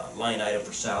line item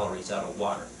for salaries out of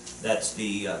water, that's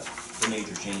the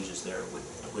major changes there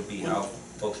would be how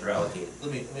folks are allocated.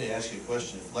 Let me ask you a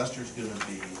question. If Lester's gonna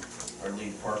be our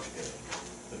lead parks guy,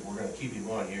 but we're gonna keep him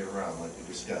on year round like we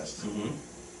discussed. Mm-hmm.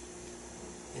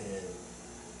 In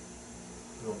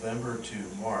November to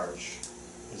March,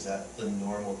 is that the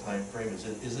normal time frame? Is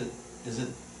it,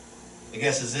 I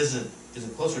guess, is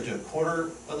it closer to a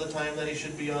quarter of the time that he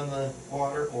should be on the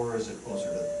water, or is it closer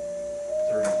to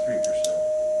 33%?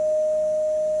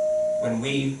 When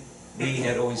we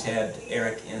had always had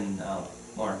Eric and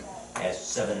Mark as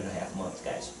 7.5 months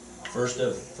guys. 1st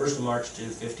of March to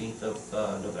 15th of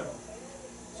November.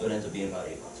 So it ends up being about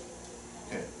 8 months.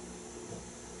 Okay.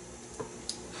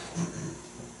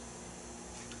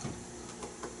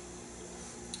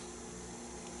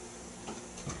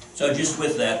 So just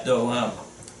with that though, I'm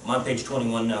on page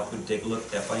 21 now, if we take a look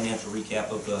at that financial recap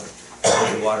of the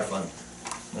water fund.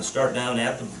 Let's start down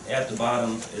at the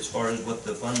bottom as far as what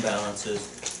the fund balance is.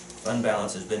 Fund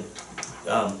balance has been,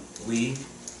 we,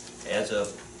 as a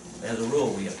rule,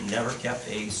 we have never kept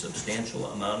a substantial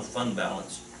amount of fund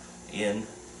balance in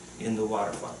the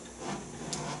water fund.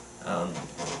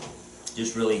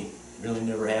 Just really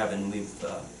never have, and we've,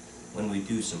 when we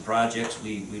do some projects,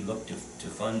 we look to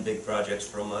fund big projects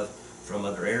from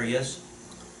other areas,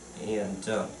 and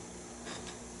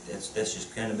that's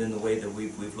just kind of been the way that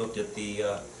we've looked at the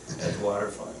water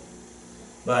fund.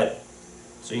 But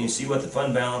so you can see what the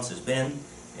fund balance has been,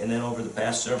 and then over the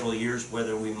past several years,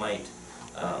 whether we might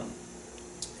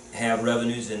have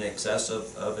revenues in excess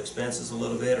of expenses a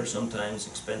little bit, or sometimes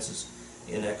expenses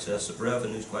in excess of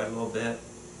revenues quite a little bit.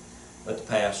 But the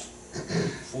past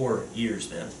 4 years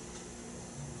then,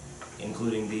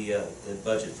 including the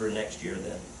budget for next year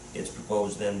then, it's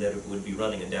proposed then that it would be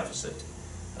running a deficit,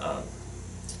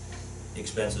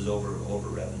 expenses over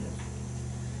revenue.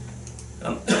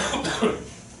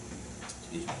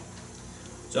 Excuse me.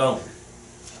 So,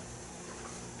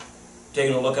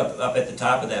 taking a look up at the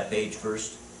top of that page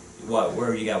first,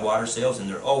 where you got water sales, and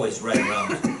they're always right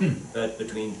around, but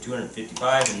between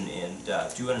 $255 and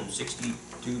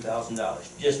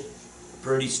 $262,000, just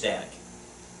pretty static.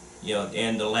 You know,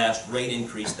 and the last rate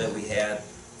increase that we had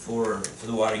for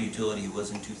the water utility was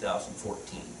in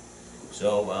 2014.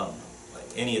 So,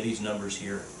 any of these numbers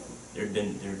here, there'd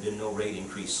been no rate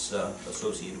increase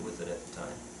associated with it at the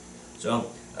time.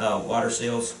 So, water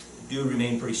sales do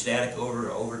remain pretty static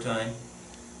over time,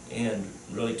 and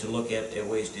really to look at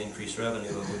ways to increase revenue,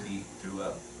 it would be through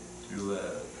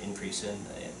increase in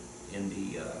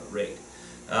the rate.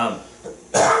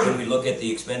 When we look at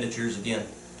the expenditures, again,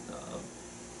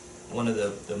 one of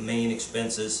the main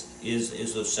expenses is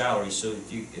those salaries. So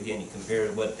if you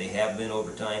compare what they have been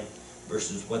over time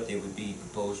versus what they would be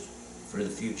proposed for the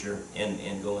future,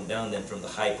 and going down then from the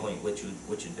high point which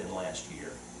had been last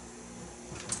year.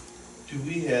 Do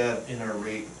we have in our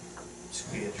rate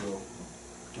schedule,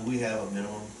 do we have a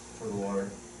minimum for the water?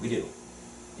 We do.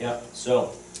 Yeah.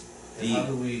 So And how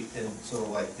do we, and so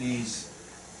like these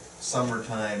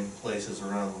summertime places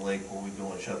around the lake where we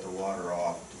go and shut the water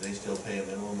off, do they still pay a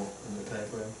minimum in the time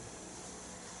frame?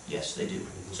 yes, they do.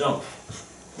 So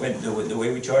when the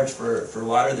way we charge for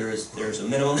water, there's a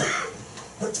minimum.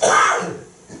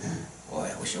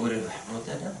 Boy, I wish I would have wrote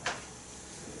that down.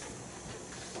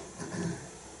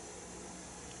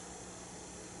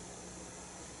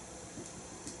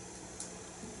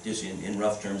 Just in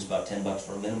rough terms, about $10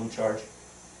 for a minimum charge.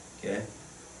 Okay,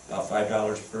 about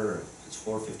 $5 for, it's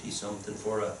 $4.50 something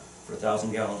for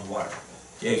 1,000 gallons of water.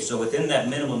 Okay, so within that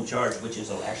minimum charge, which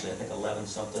is actually I think 11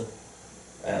 something,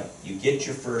 you get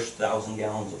your first 1,000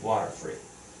 gallons of water free.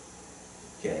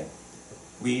 Okay,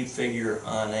 we figure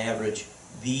on average,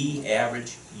 the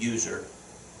average user,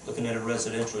 looking at a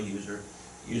residential user,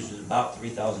 uses about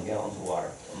 3,000 gallons of water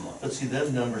a month. But see,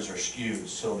 them numbers are skewed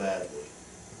so badly,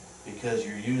 because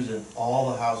you're using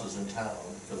all the houses in town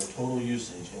for the total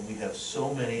usage, and we have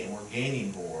so many, and we're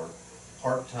gaining more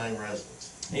part-time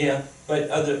residents. Yeah, but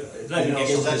other, let me, You know, I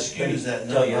guess so that just let me skews that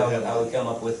tell you number how we heavily. come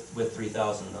up with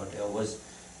 3,000 though, Dale, was,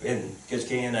 because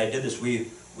Kay and I did this, we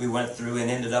went through and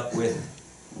ended up with,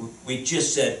 we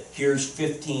just said, here's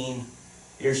 15,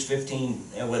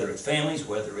 whether it's families,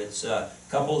 whether it's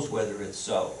couples, whether it's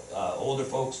older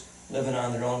folks living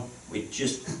on their own, we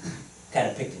just kind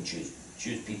of picked and choose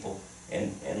people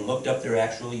and looked up their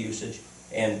actual usage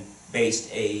and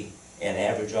based an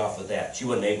average off of that. She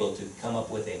wasn't able to come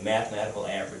up with a mathematical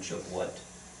average of what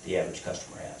the average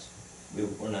customer has.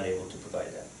 We're not able to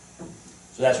provide that.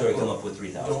 So that's where we come up with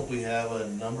 3,000. Don't we have a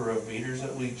number of meters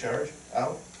that we charge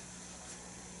out?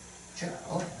 Sure,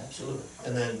 oh, absolutely.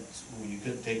 And then you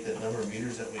could take that number of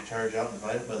meters that we charge out and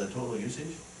divide it by the total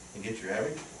usage and get your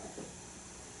average?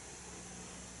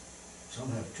 Some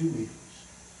have 2 meters.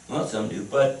 Well, some do,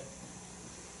 but.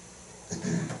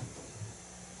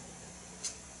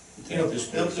 You know,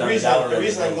 the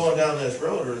reason I'm going down this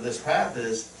road or this path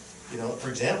is, you know, for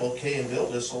example, Kay and Bill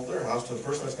just sold their house to a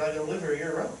person that's not gonna live here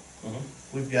year round. Mhm.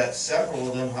 We've got several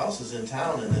of them houses in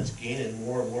town, and it's gaining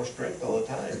more and more strength all the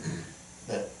time,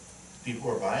 that people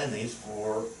are buying these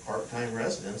for part-time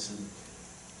residents, and,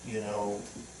 you know,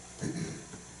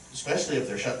 especially if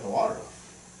they're shutting the water off.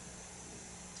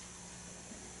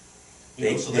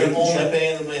 You know, so They they're can only shut-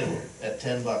 paying the minimum at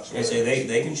 $10. They say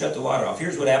they can shut the water off.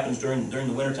 Here's what happens during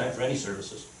the wintertime for any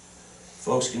services.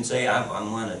 Folks can say, I'm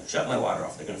gonna shut my water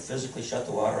off. They're gonna physically shut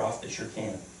the water off, they sure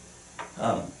can.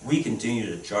 We continue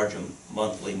to charge them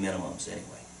monthly minimums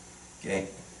anyway, okay?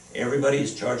 Everybody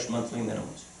is charged monthly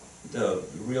minimums. The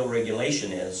real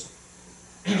regulation is,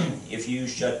 if you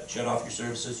shut off your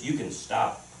services, you can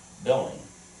stop billing,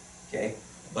 okay?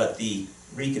 But the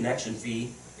reconnection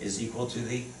fee is equal to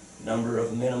the number of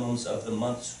minimums of the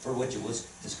months for which it was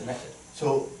disconnected.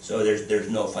 So, So there's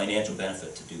no financial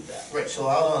benefit to do that. right, so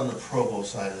out on the Provo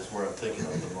side is where I'm thinking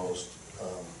of the most,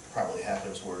 probably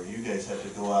happens, where you guys have to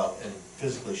go out and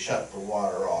physically shut the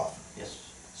water off. Yes,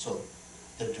 So,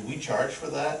 then do we charge for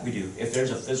that? we do. If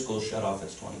there's a physical shut off,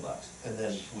 it's $20. And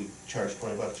then we charge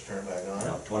 $20 to turn it back on?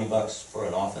 No, $20 for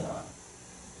an off and on,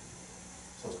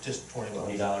 So it's just $20.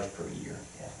 $20 per year,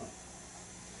 yeah.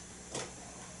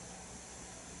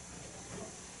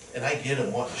 And I get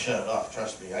them wanting to shut it off,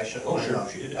 trust me, I shut Oh, mine sure,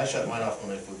 off. sure you do. I shut mine off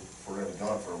when we're gonna be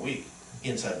gone for a week,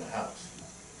 inside my house.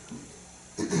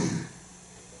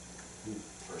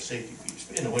 For a safety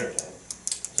feature, in the wintertime.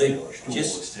 So Or a stool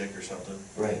just- with a stick or something.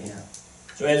 Right, yeah.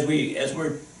 So as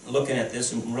we're looking at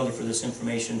this, and really for this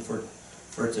information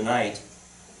for tonight,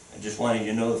 I just wanted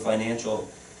you to know the financial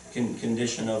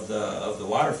condition of the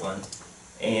water fund.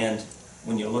 And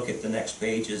when you look at the next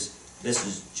pages, this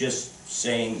is just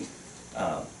saying,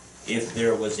 if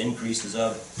there was increases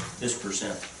of this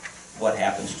percent, what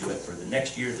happens to it for the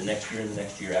next year, the next year, and the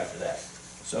next year after that.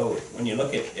 So when you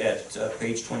look at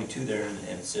page 22 there,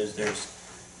 and it says there's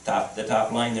the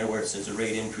top line there where it says a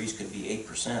rate increase could be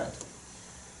 8%.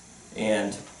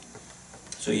 And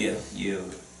so you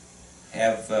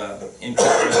have increased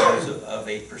revenues of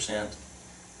 8%,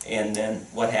 and then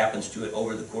what happens to it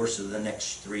over the course of the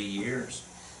next 3 years,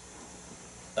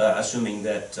 assuming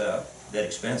that that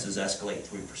expenses escalate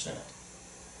 3%.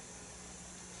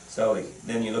 So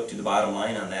then you look to the bottom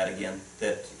line on that again,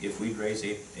 that if we raise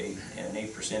an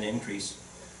 8% increase,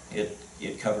 it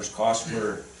covers costs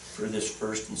for this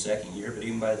first and second year, but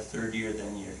even by the third year,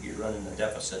 then you're running a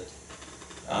deficit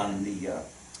on the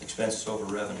expenses over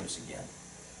revenues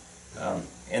again.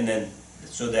 And then,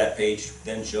 so that page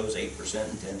then shows 8%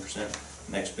 and 10%.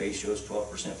 Next page shows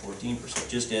 12%, 14%,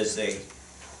 just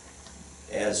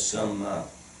as some,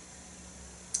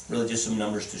 really just some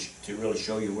numbers to really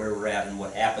show you where we're at and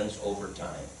what happens over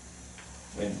time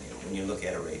when you look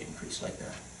at a rate increase like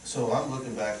that. So I'm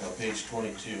looking back on page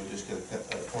 22, just got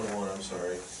 21, I'm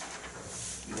sorry.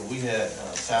 You know, we had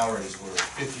salaries were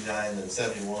 59, then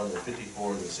 71, then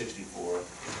 54, then 64.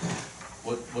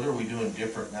 What are we doing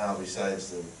different now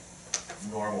besides the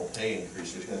normal pay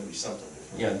increase? There's gotta be something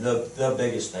different. Yeah, the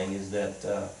biggest thing is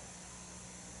that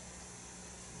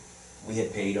we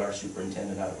had paid our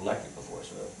superintendent out of electric before,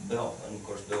 so Bill, and of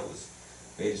course Bill was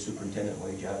paid a superintendent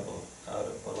wage out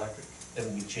of electric.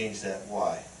 And we changed that,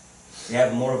 why? We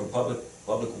have more of a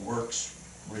public works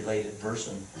related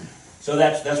person. So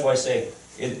that's why I say,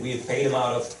 we had paid him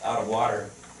out of water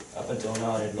up until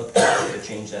now, and it looked like to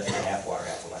change that to half water,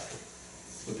 half electric.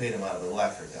 We paid him out of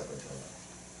electric up until now,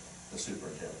 the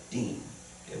superintendent. Dean,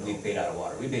 and we paid out of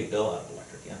water. We paid Bill out of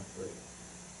electric, yeah.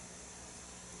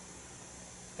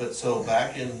 But so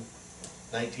back in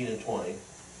 19 and 20,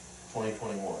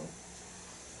 2021,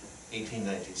 18,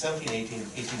 19, 17, 18,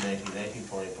 19, 19,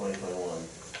 20, 20, 21,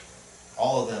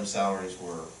 all of them salaries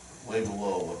were way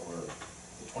below what were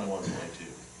the 21, 22.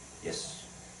 Yes.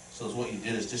 So what you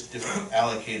did is just different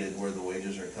allocated where the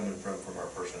wages are coming from our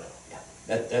personnel. Yeah,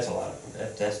 that's a lot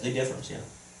of, that's the difference, yeah.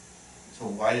 So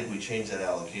why did we change that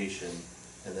allocation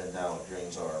and then now it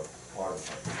drains our water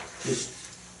fund? Just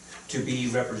to be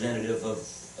representative of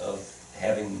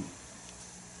having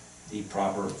the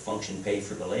proper function pay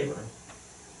for the labor.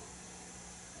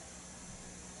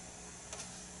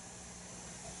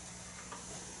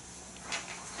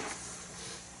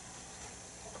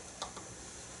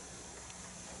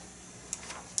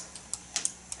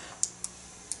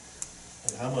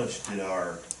 And how much did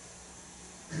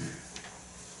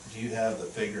do you have the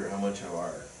figure, how much of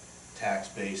our tax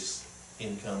base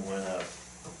income went up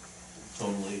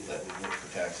totally that we get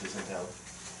for taxes in town?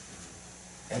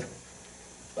 And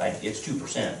it's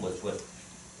 2%, was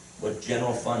what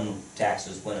general fund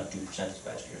taxes went up 2% this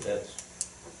past year, that's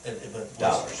But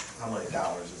dollars. how many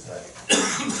dollars is that?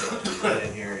 Is that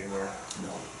in here anywhere?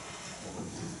 No,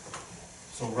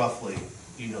 So roughly,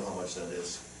 you know how much that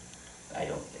is? I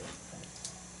don't think.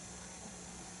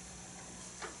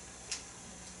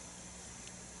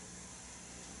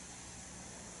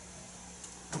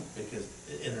 Because,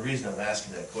 and the reason I'm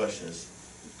asking that question is,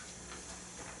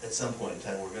 at some point in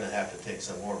time, we're gonna have to take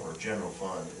some more of our general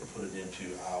fund and put it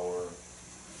into our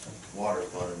water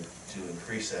fund to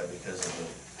increase that, because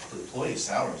of the employees'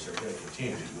 salaries are gonna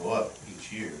continue to go up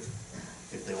each year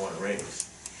if they want a raise,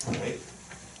 right?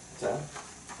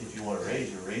 If you want a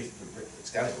raise,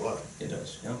 it's gotta go up, It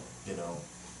does, yeah. you know,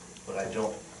 but I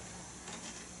don't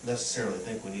necessarily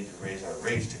think we need to raise our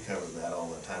rates to cover that all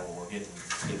the time when we're getting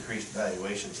increased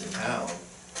valuations in town.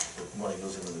 If money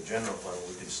goes into the general fund,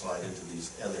 we could slide into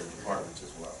these other departments as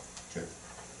well. Sure.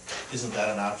 Isn't that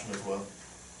an option as well?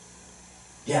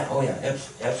 Yeah, oh yeah,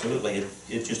 absolutely.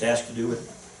 It just has to do with,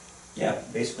 yeah,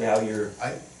 basically how you're,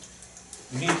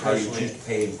 Me how you choose personally, to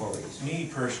pay employees. me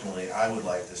personally, I would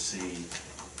like to see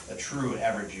a true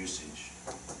average usage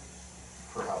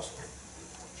per household.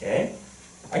 Okay?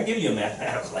 I can give you a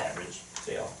mathematical average,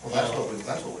 Dale. Well, that's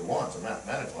what we want, is a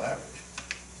mathematical average,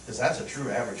 because that's a true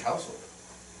average household.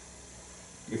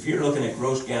 If you're looking at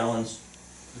gross gallons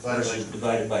Divided by- versus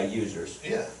divided by users,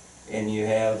 Yeah, and you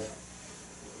have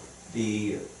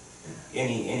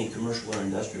any commercial or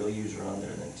industrial user on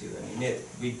there then too, I mean,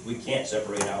 we can't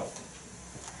separate out.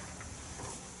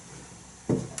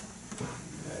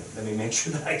 Let me make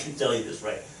sure that I can tell you this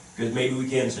right, because maybe we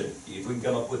can, so if we can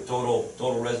come up with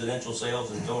total residential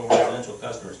sales and total residential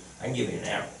customers, I can give you an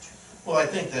average. well, I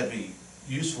think that'd be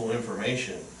useful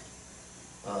information.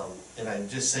 And I'm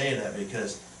just saying that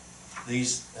because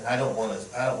and I don't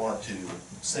want to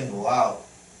single out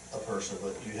a person,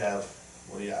 but you have,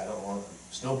 I don't want,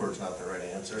 snowbird's not the right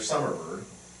answer, summerbird,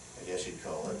 I guess you'd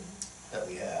call it, that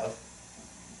we have,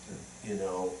 you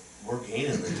know, we're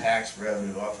gaining the tax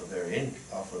revenue off of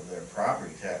their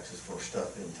property taxes for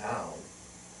stuff in town.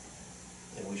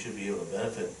 And we should be able to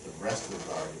benefit the rest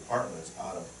of our departments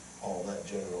out of all that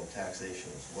general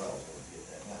taxation as well, is what we get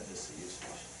at, not just the usage.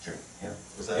 Sure, yeah.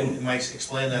 Was that, am I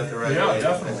explaining that the right Yeah, way?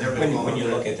 definitely. Has everybody When you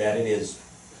followed look at that, it is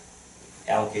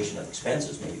allocation of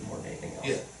expenses maybe more than anything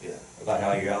else. Yeah, About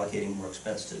how you're allocating more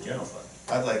expense to the general fund.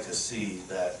 I'd like to see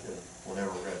that,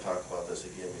 whenever we're gonna talk about this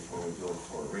again before we go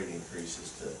for a rate increase,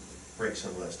 is to break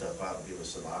some of that stuff out and give us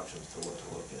some options to what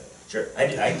to look at. Sure, I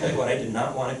tell you what, I did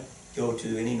not want to go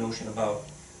to any notion about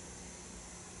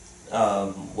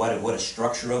what a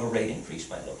structure of a rate increase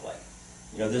might look like.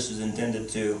 You know, this is intended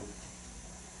to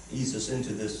ease us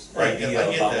into this Right, yeah, I idea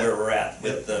get about that. where we're at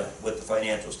with the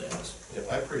financial status.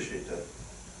 Yep, I appreciate that.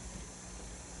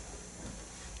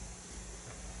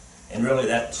 And really,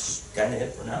 that's kind of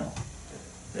it for now.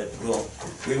 That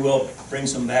we will bring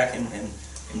some back and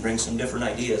bring some different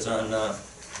ideas on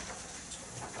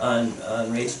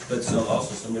rates, but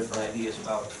also some different ideas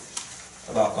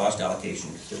about cost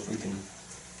allocation. So if we can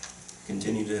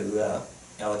continue to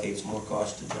allocate some more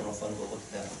cost to general fund, we'll look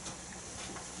at that.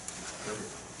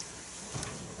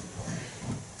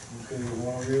 Okay, you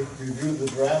wanna review the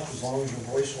draft as long as your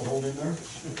voice will hold in there?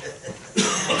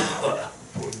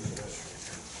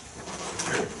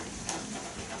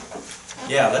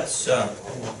 Yeah, let's, What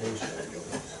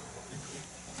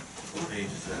page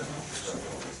is that?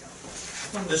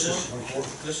 This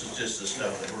is just the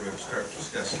stuff that we're gonna start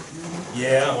discussing.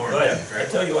 yeah, More but depth, right? I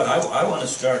tell you what, I want to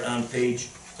start on page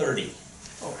 30.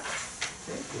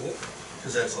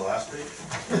 Cause that's the last page?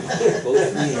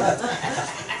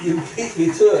 You beat me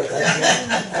to it.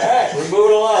 Alright, we're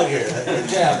moving along here. Good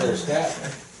job there, Scott.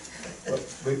 But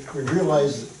we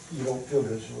realize that you don't feel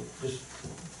good, so just.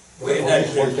 Wait,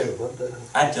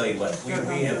 I tell you what,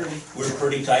 we're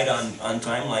pretty tight on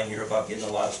timeline here about getting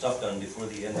a lot of stuff done before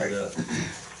the end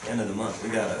of the month. We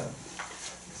gotta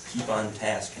keep on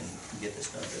task and get this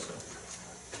done, so.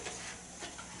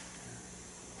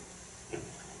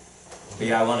 But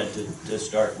yeah, I wanted to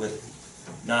start with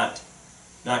not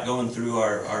going through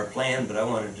our plan, but I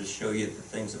wanted to show you the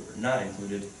things that were not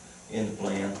included in the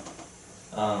plan.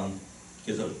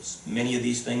 Because many of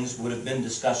these things would have been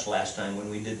discussed last time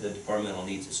when we did the departmental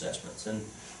needs assessments, and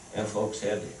folks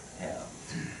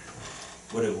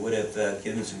would have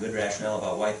given some good rationale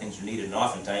about why things are needed, and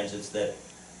oftentimes it's that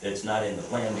it's not in the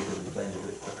plan because we plan to do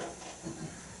it quicker.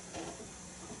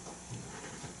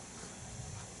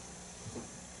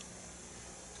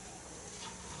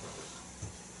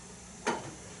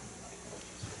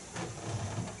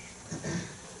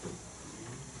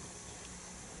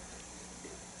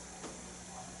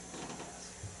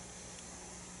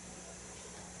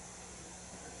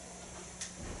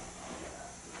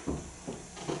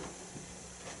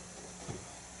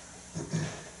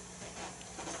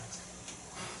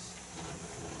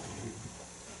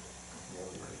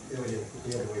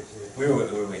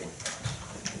 We're waiting.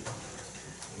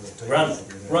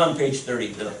 We're on page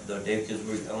 30, though, Dave,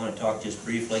 because I want to talk just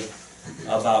briefly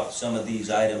about some of these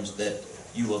items that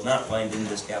you will not find in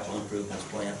this capital improvements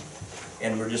plan.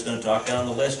 And we're just going to talk down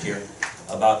the list here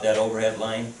about that overhead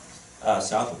line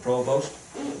south of Provost.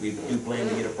 We do plan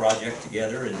to get a project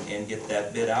together and get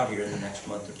that bid out here in the next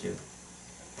month or two.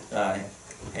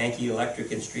 Hankey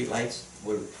Electric and Streetlights,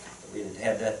 we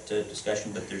had that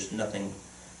discussion, but there's nothing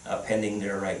pending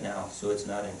there right now, so it's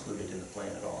not included in the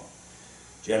plan at all.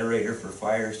 Generator for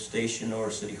fire station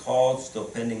or city hall, still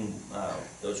pending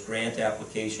those grant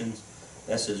applications.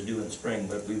 That says due in spring,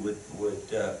 but we would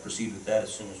proceed with that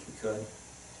as soon as we could.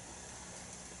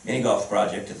 Mini golf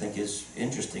project I think is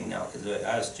interesting now, because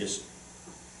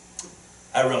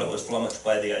I really was flummoxed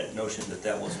by the notion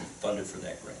that wasn't funded for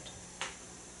that grant.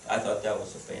 I thought that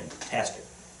was a fantastic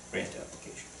grant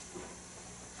application.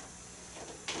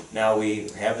 Now we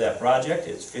have that project,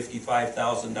 it's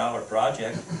 $55,000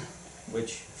 project,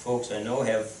 which folks I know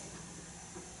have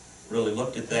really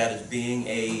looked at that as being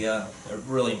a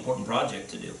really important project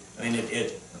to do. I mean,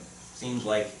 it seems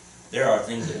like there are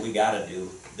things that we gotta do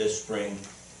this spring,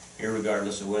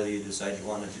 irregardless of whether you decide you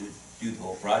wanna do the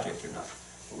whole project or not.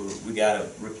 We gotta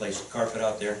replace the carpet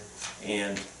out there,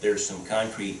 and there's some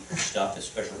concrete stuff,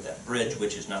 especially that bridge,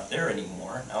 which is not there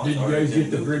anymore. Now Did it's you already guys been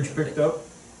get the moved. bridge picked up?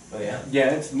 Oh, yeah?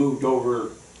 Yeah, it's moved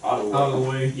over out of the way. Out of the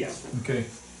way? Yes. Okay,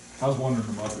 I was wondering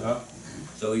about that.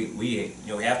 So we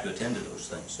have to attend to those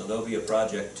things. So there'll be a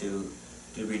project to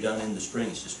be done in the spring.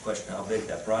 It's just a question of how big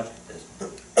that project is.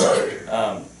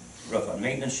 Roof on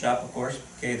maintenance shop, of course.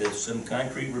 Okay, there's some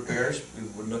concrete repairs. We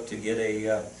would look to get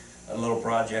a little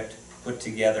project put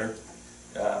together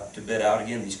to bid out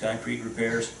again, these concrete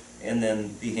repairs, and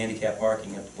then the handicap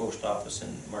parking at the post office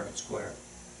in Market Square.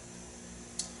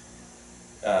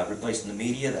 Replacing the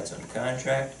media, that's under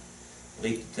contract.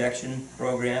 Leak detection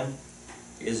program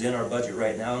is in our budget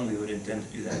right now, and we would intend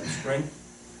to do that in the spring.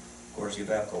 Of course, the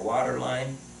Evapco water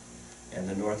line and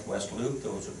the Northwest Loop,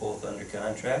 those are both under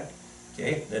contract.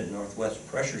 Okay, the Northwest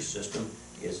pressure system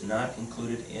is not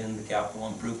included in the capital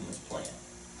improvements plan.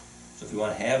 So if you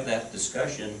want to have that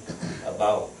discussion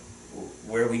about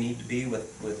where we need to be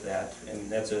with that, I mean,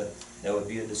 that would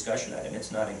be a discussion item.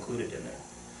 It's not included in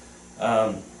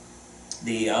there.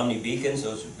 The Omni beacons,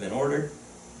 those have been ordered.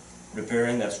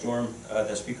 Repairing that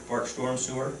Speaker Park storm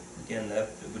sewer, again, that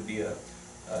would be a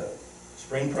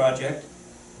spring project.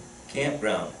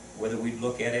 Campground, whether we'd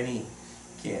look at any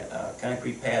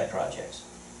concrete pad projects,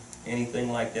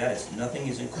 anything like that, nothing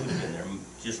is included in there,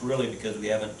 just really because we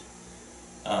haven't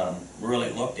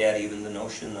really looked at even the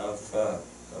notion of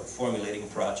formulating a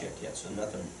project yet, so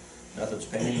nothing's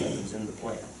pending, nothing's in the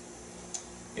plan.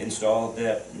 Install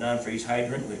that non-freeze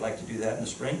hydrant, we'd like to do that in the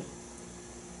spring.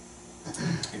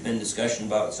 There's been discussion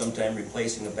about sometime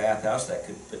replacing a bathhouse. That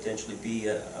could potentially be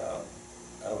a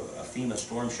FEMA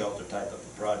storm shelter type of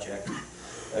a project.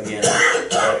 Again,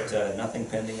 but nothing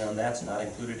pending on that's not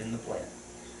included in the plan.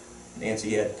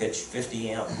 Nancy had pitched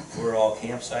 50 amp for all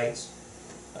campsites.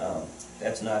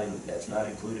 That's not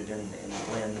included in the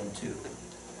plan then too.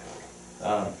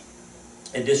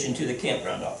 Addition to the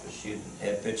campground office, she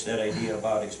had pitched that idea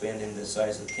about expanding the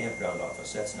size of the campground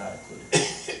office. That's not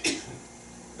included.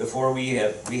 Before we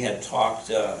had talked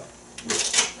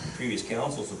with previous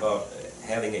councils about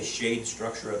having a shade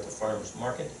structure at the farmer's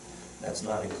market. That's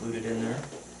not included in there.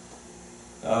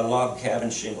 Log cabin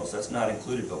shingles, that's not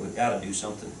included, but we've got to do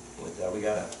something with that. We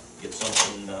got to get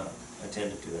something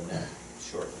attended to in that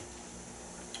shortly.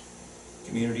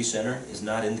 Community center is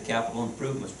not in the capital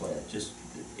improvements plan.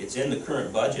 It's in the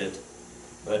current budget,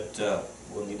 but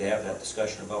we'll need to have that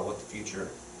discussion about what the future,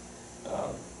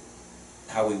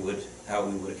 how we would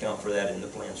account for that in the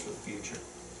plans for the future.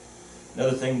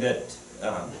 Another thing that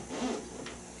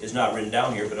is not written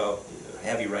down here, but I'll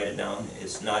have you write it down,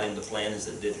 it's not in the plan, is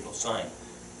the digital sign.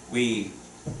 We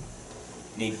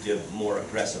need to more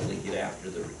aggressively get after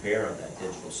the repair on that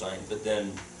digital sign, but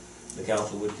then the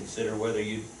council would consider whether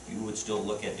you would still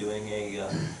look at doing a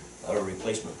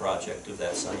replacement project of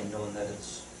that sign, knowing that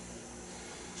it's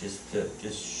just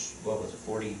what was it,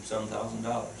 $40-some thousand?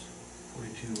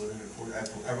 42, whatever, 40,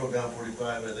 I wrote down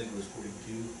 45, I think it was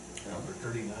 42, or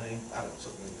 39, I don't know,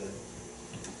 something like that.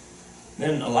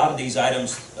 Then a lot of these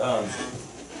items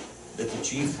that the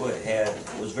chief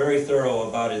was very thorough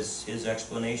about his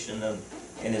explanation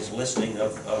and his listing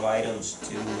of items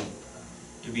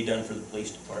to be done for the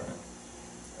police department.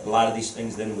 A lot of these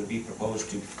things then would be proposed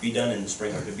to be done in the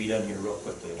spring, or to be done here real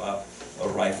quickly, about a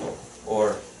rifle,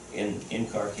 or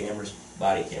in-car cameras,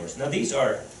 body cameras. Now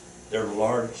they're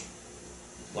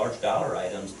large dollar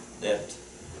items that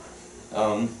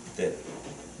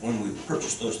when we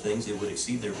purchase those things, it would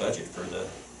exceed their budget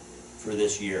for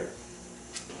this year.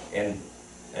 And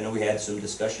I know we had some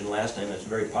discussion last time, it's a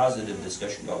very positive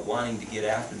discussion about wanting to get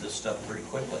after this stuff pretty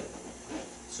quickly.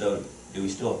 So do you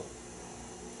still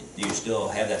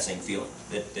have that same feeling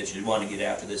that you want to get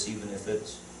after this, even if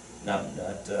it's not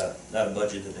a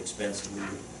budgeted expense, and we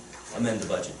would amend the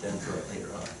budget then for it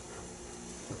later on.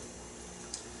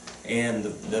 And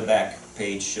the back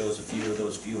page shows a few of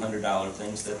those few $100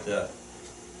 things that the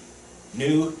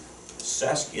new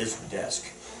desk is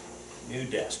new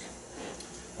desk.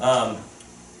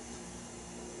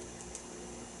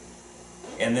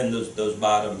 And then those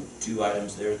bottom two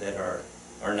items there that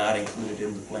are not included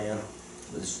in the plan.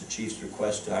 This is the chief's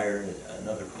request to hire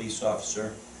another police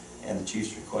officer, and the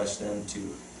chief's request then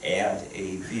to add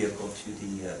a vehicle to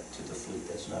the fleet.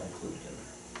 That's not included in there.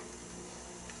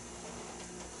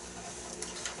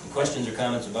 Any questions or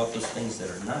comments about those things that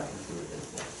are not included in the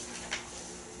plan?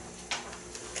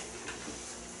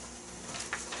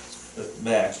 Flip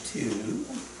back to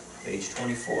page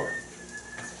 24.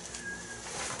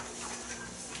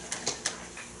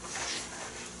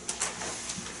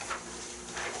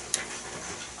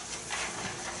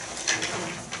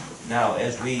 Now,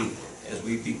 as we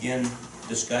begin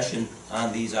discussion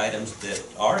on these items that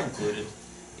are included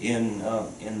in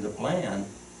the plan,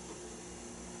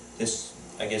 this,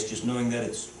 I guess, just knowing that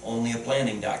it's only a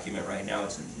planning document right now,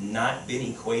 it's not been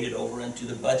equated over into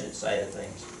the budget side of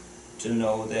things, to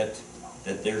know that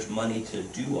there's money to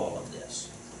do all of this.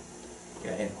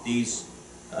 Okay, and these,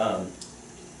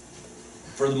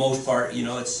 for the most part, you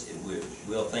know,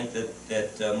 we'll think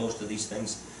that most of these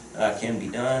things can be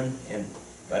done,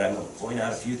 But I'm gonna point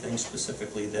out a few things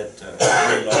specifically that, are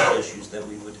very large issues that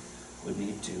we would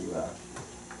need to,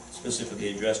 specifically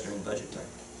address during budget time.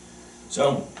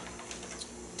 So,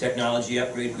 technology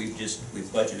upgrade, we've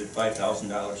budgeted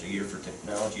 $5,000 a year for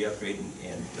technology upgrade,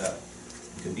 and it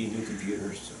could be new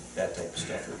computers, that type of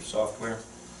stuff, or software.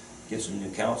 Get some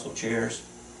new council chairs,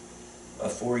 a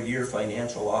 4-year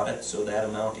financial audit, so that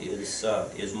amount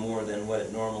is more than what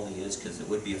it normally is, because it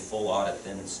would be a full audit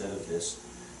then instead of this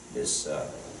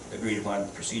agreed upon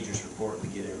procedures report we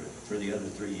get for the other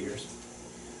 3 years.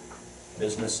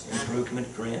 Business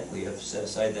improvement grant, we have set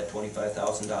aside that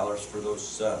 $25,000 for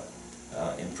those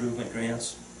improvement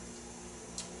grants.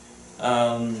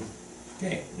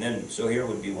 Okay, and then, so here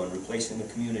would be one, replacing the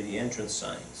community entrance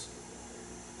signs.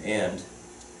 And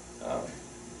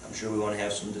I'm sure we want to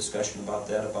have some discussion about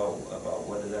that, about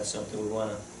whether that's something we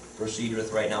want to proceed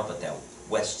with right now, but that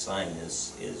west sign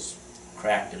is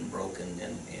cracked and broken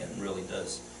and really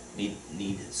does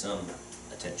need some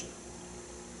attention.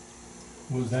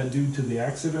 Was that due to the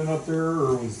accident up there,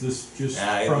 or was this just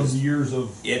It from was- years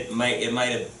of, It might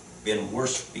have been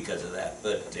worse because of that,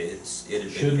 but it had been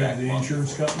shouldn't cracked the long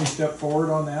insurance before. company step forward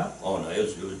on that? Oh, no, it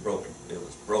was broken, it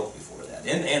was broke before that,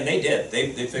 and they did,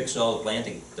 they fixed all the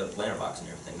planter box and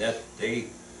everything, that, they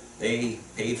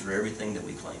paid for everything that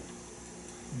we claimed.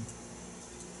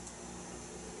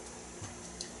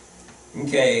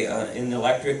 Okay, in the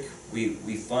electric,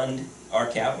 we fund our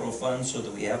capital fund so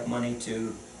that we have money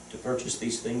to purchase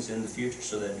these things in the future,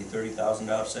 so that'd be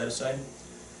 $30,000 set aside.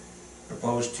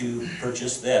 Proposed to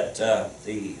purchase that,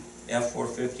 the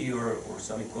F-450 or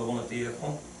some equivalent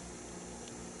vehicle.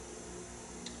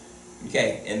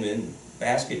 Okay, and then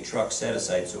basket truck set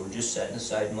aside, so we're just setting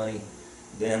aside money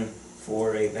then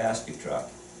for a basket truck.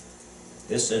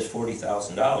 This says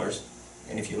 $40,000,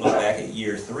 and if you look back at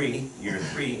year three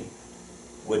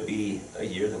would be a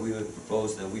year that we would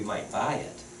propose that we might buy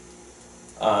it.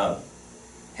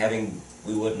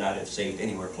 We would not have saved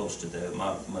anywhere close to the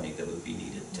amount of money that would be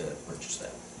needed to purchase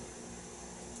that.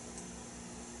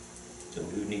 So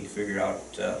we would need to figure out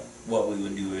what we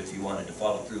would do if you wanted to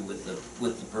follow through with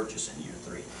the purchase in year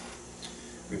 3.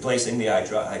 Replacing the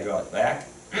hydraulic back.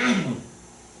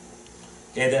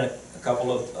 Okay, then a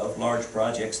couple of large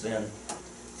projects then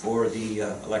for the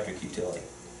electric utility.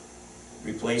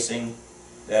 Replacing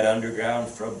that underground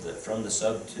from the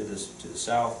sub to the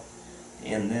south,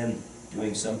 and then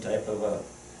doing some type of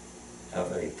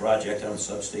a project on the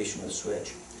substation with a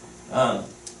switch.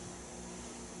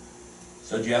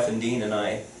 So Jeff and Dean and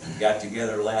I got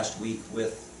together last week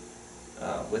with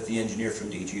the engineer from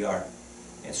DGR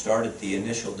and started the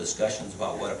initial discussions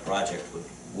about what a project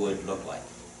would look like.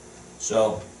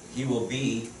 So he will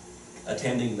be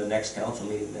attending the next council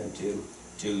meeting then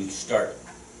to start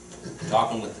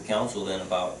talking with the council then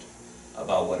about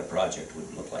what a project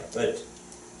would look like. But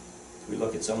if we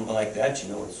look at something like that, you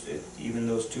know, even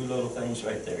those two little things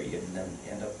right there, you can then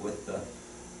end up with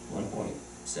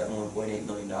 $1.8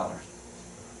 million.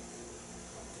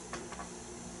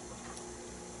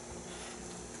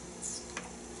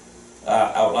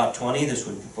 Outlot 20, this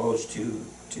would propose to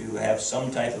have some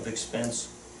type of expense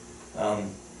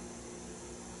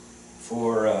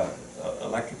for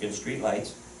electric and street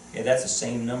lights. Yeah, that's the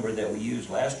same number that we used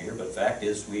last year, but fact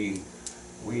is we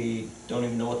don't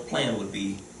even know what the plan would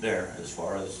be there as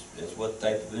far as what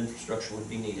type of infrastructure would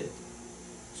be needed.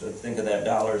 So think of that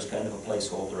dollar as kind of a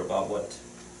placeholder about what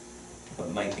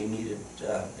might be needed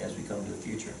as we come to the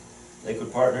future.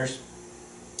 Lakewood Partners,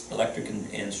 electric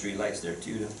and street lights there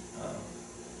too.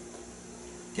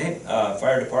 Okay,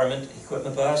 fire department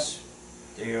equipment bus,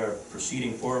 they are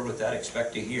proceeding forward with that.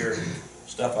 Expect to hear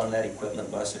stuff on that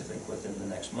equipment bus, I think, within the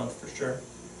next month for sure.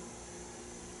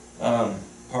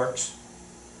 Parks,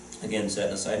 again,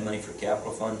 setting aside money for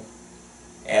capital fund,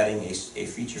 adding a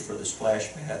feature for the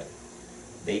splash pad.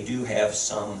 They do have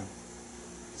some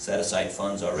set aside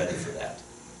funds already for that,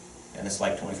 and it's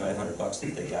like $2,500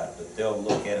 that they got, but they'll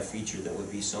look at a feature that would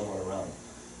be somewhere around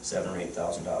 $7,000 or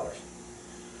 $8,000.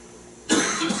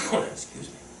 Excuse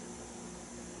me.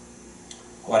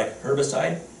 Aquatic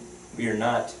herbicide, we are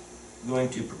not going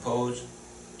to propose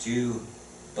to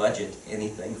budget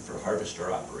anything for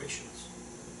harvester operations.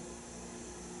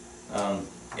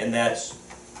 And that's,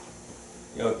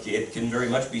 you know, it can very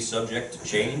much be subject to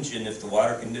change, and if the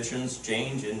water conditions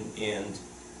change and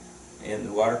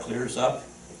the water clears up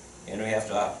and we have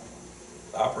to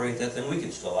operate that, then we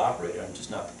can still operate it. I'm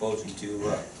just not proposing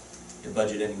to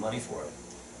budget any money for it.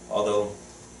 Although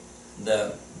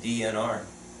the DNR,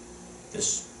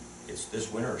 this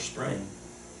winter or spring,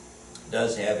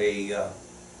 does have a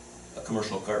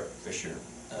commercial carp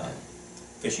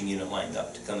fishing unit lined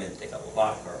up to come in and take a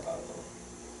lot of carp out of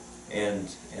and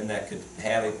that could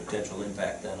have a potential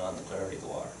impact then on the clarity of the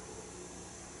water.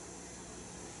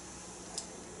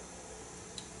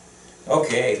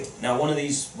 Okay, now one of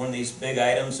these big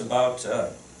items about,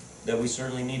 that we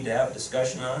certainly need to have a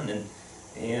discussion on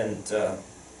and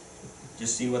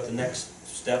just see what the next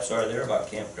steps are there about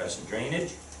Camp Crescent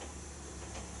drainage.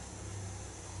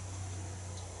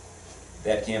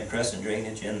 That Camp Crescent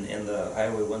drainage and the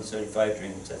Highway 175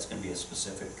 drainage, that's gonna be a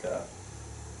specific,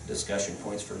 discussion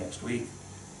points for next week.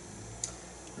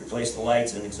 Replace the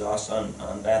lights and exhausts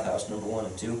on bathhouse number 1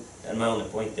 and 2. And my only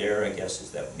point there, I guess, is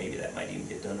that maybe that might even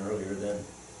get done earlier than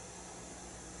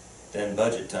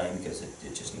budget time, because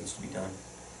it just needs to be done.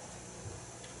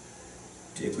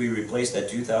 If we replace that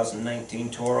 2019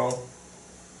 Toro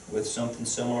with something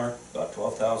similar, about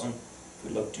 12,000, if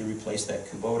we look to replace that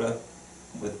Kubota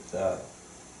with,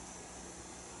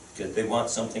 because they want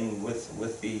something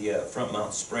with the front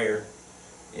mount sprayer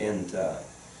and a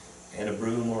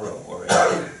broom or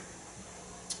a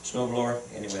snow blower.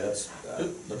 Anyway, that's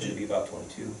looking to be about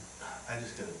 22. I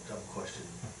just got a dumb question.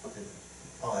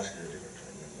 I'll ask it a different time.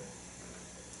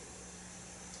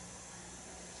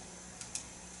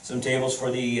 Some tables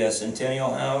for the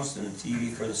Centennial House and a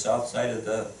TV for the south side of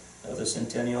the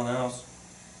Centennial House.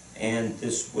 And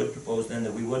this would propose then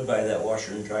that we would buy that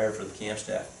washer and dryer for the camp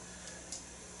staff.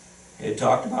 It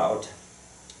talked about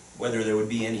whether there would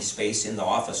be any space in the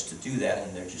office to do that,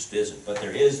 and there just isn't. But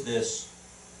there's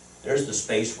the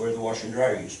space where the washer and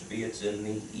dryer used to be. It's in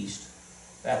the east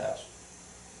bathhouse.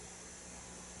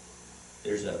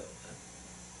 There's the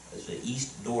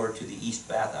east door to the east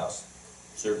bathhouse.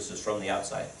 Services from the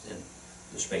outside, and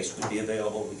the space would be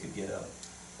available. We could get a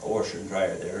washer and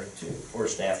dryer there for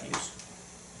staff use.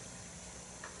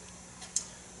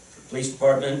 For police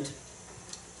department,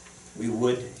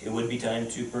 it would be time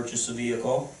to purchase a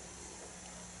vehicle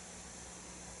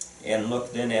and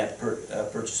look then at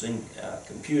purchasing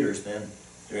computers then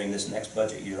during this next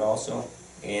budget year also,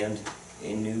 and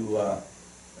a new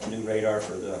radar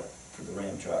for the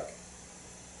Ram truck.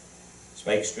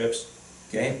 Spike strips.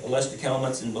 Okay, ballistic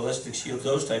helmets and ballistic shields,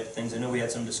 those type of things. I know we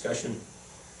had some discussion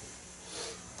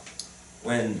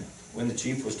when the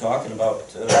chief was talking about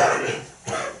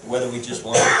whether we just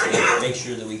wanted to make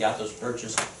sure that we got those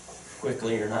purchased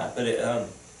quickly or not. But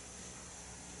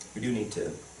we do need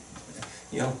to,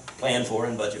 plan for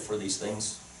and budget for these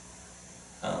things.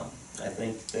 I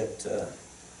think that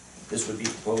this would be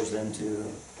proposed then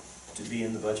to be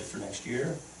in the budget for next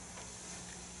year.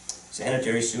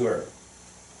 Sanitary sewer.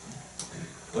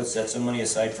 Let's set some money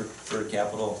aside for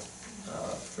capital,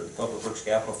 for the Public Works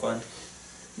Capital Fund.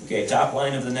 Okay, top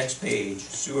line of the next page,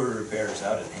 sewer repairs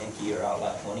out at Hankey or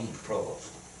Outlet 20 in Provost.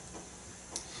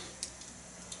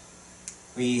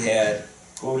 We had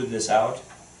quoted this out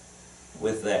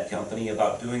with that company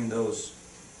about doing those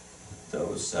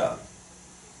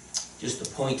just the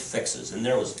point fixes, and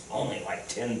there was only like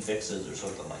 10 fixes or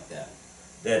something like that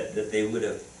they would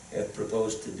have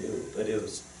proposed to do, but it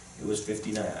was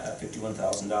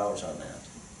 $51,000 on that.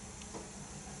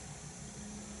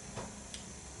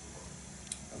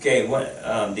 Okay,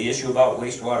 the issue about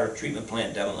wastewater treatment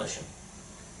plant demolition.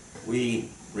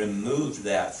 We removed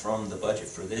that from the budget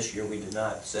for this year. We did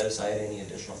not set aside any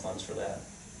additional funds for that.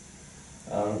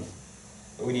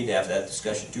 But we need to have that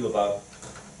discussion too about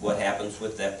what happens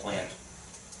with that plant.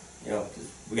 'Cause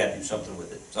we got to do something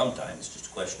with it sometime. It's just a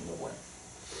question of when.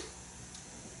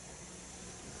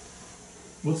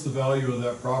 What's the value of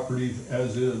that property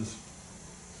as is?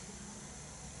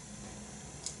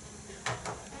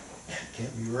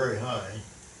 Can't be very high.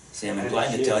 Sam, I'm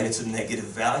glad to tell you it's a negative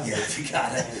value if you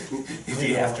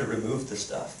have to remove the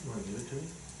stuff. You wanna give it to me?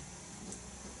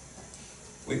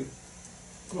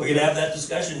 We could have that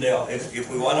discussion, Dale, if we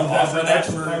want to We'll have offer that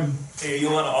that next time. If you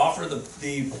want to offer the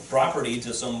property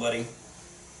to somebody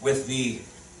with the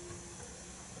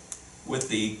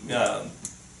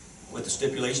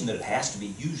stipulation that it has to be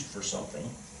used for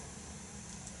something.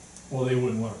 Well, they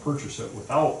wouldn't want to purchase it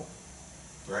without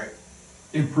Right.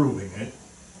 improving it,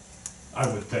 I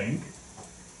would think.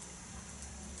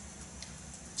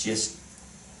 Just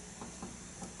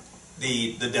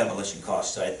the demolition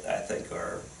costs, I think,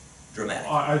 are dramatic.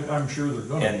 I'm sure they're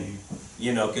gonna And,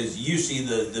 be. because you see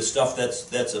the stuff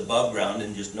that's above ground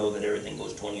and just know that everything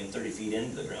goes 20 and 30 feet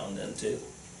into the ground then too.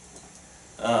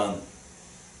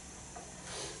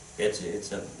 It's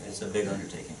a big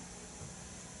undertaking.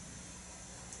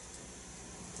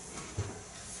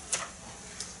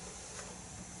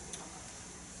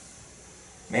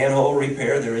 Manhole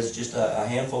repair, there is just a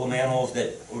handful of manholes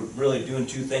that we're really doing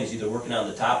two things, either working on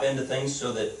the top end of things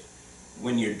so that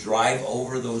when you drive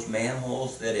over those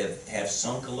manholes that have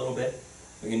sunk a little bit,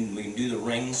 we can do the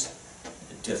rings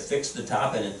to fix the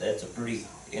top in it, that's a pretty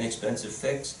inexpensive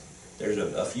fix. There's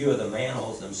a few of the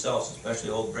manholes themselves,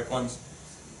 especially old brick ones,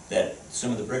 that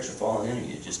some of the bricks are falling in, and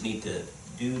you just need to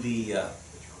do the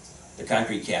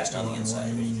concrete cast on the inside.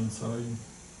 Lining inside.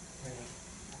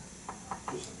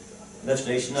 Lift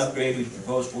station upgrade, we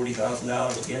proposed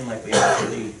 $40,000 again, like we have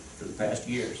for the past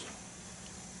years.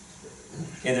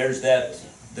 Okay, there's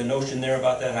the notion there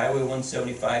about that Highway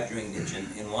 175 drainage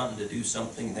and wanting to do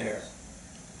something there.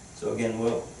 So again,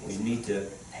 we need to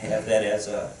have that as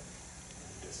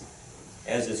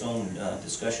its own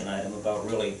discussion item about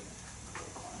really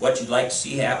what you'd like to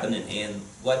see happen and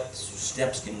what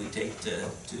steps can we take to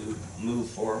move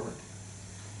forward.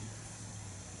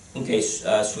 Okay,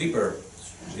 sweeper.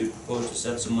 We propose to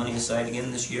set some money aside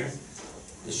again this year.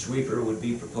 The sweeper would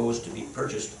be proposed to be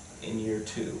purchased in year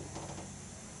 2.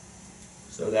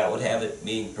 So that would have it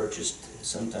being purchased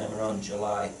sometime around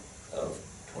July of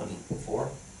 '24.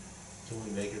 Can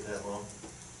we make it that long?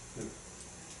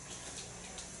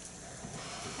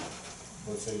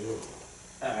 What say you?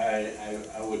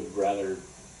 I would rather,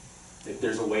 if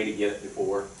there's a way to get it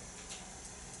before,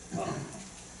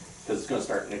 because it's gonna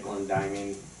start nickel and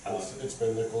diming. It's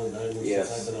been nickel and diming since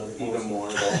Yes, I've been on the even force. more,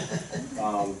 but,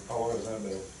 How long has that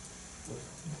been?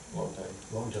 Long time.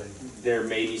 Long time. there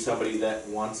may be somebody that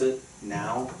wants it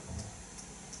now.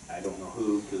 I don't know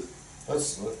who, because I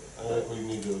think we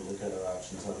need to look at our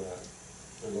options on that.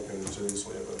 We're looking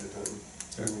seriously at every time.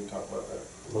 We can talk about that.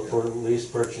 Look for the lease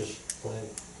purchase plan,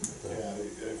 Yeah,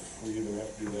 if we even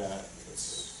have to do that, it's,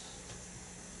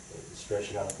 stretch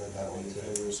it out for that one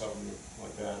too. or something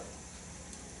like that.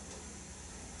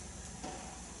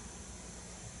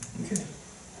 Okay.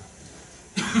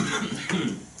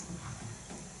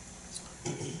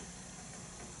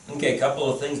 Okay, a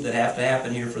couple of things that have to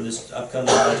happen here for this upcoming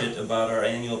budget about our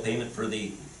annual payment for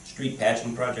the street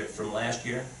patching project from last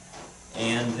year.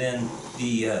 And then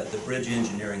the bridge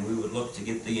engineering, we would look to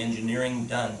get the engineering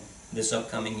done this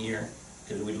upcoming year,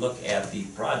 because we'd look at the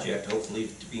project hopefully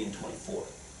to be in '24.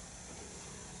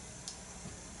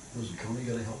 Was the county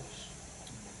gonna help us?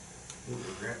 Did we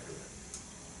get a grant for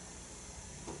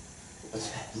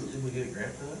that? Did we get a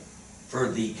grant for that? For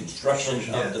the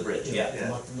construction of the bridge, yeah.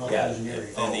 Yeah. Not Yeah,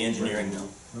 engineering. and the engineering, no.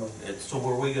 No. It's, So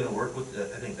were we gonna work with,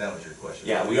 I think that was your question.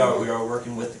 yeah, we are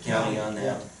working with the county on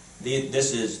that.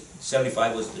 This is,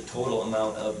 75 was the total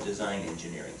amount of design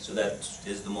engineering, so that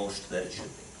is the most that it should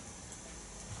be.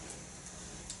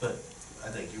 But I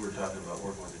think you were talking about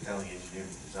working with the county engineer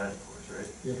to design it for us, right?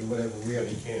 Yeah, but whatever, we have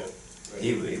But to. you can't. right?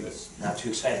 He was not too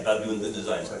excited about doing the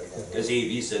design, because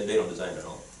he said they don't design at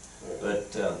all.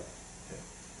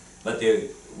 But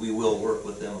we will work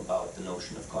with them about the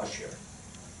notion of cost share.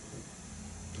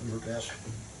 We were asked.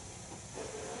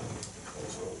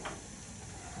 So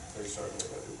they're starting with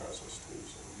that new process too,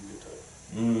 so you get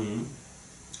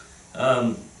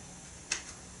that.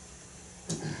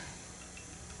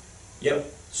 Yep,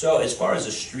 so as far as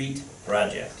a street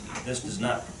project, this does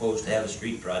not propose to have a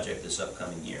street project this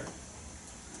upcoming year.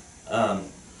 We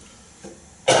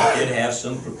did have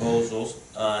some proposals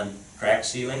on crack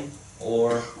sealing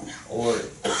or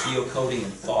seal coating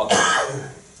and fogging.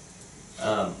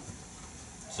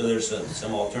 So there's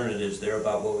some alternatives there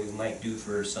about what we might do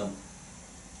for some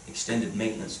extended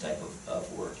maintenance type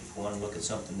of work, if you want to look at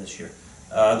something this year.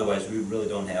 Otherwise, we really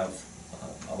don't have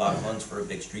a lot of funds for a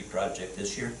big street project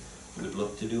this year. We would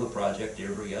look to do a project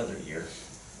every other year.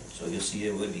 So you'll see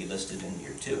it would be listed in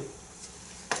year 2.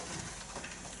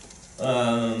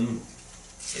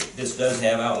 This does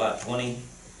have Outlot 20.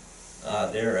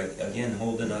 There, again,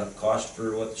 holding a cost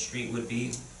for what the street would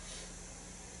be.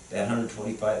 That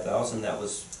 $125,000, that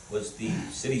was the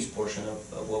city's portion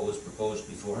of what was proposed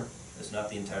before. That's not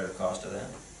the entire cost of that.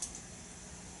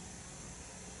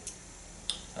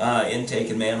 Intake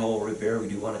and manhole repair, we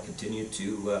do want to continue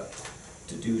to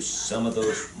do some of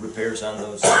those repairs on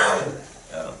those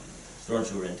storm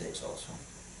sewer intakes also.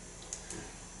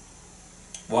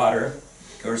 Water,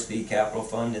 of course, the capital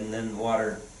fund, and then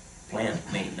water plant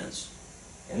maintenance.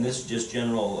 And this is just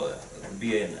general, would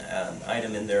be an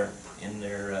item in their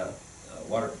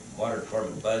water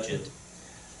department budget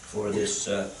for this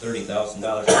 $30,000. You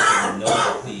know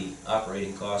that the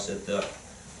operating costs at the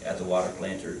water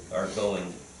plant are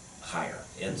going higher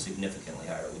and significantly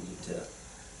higher. We need to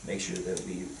make sure that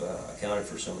we've accounted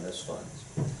for some of those funds.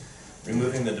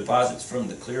 Removing the deposits from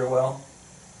the clear well,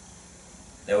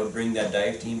 that would bring that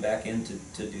dive team back in to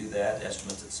do that.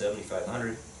 Estimates at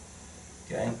 $7,500.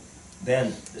 Okay.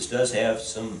 Then this does have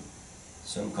some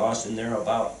cost in there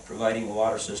about providing a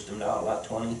water system to Outlot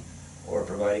 20 or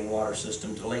providing a water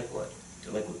system to Lakewood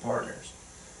Partners.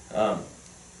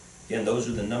 again, those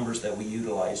are the numbers that we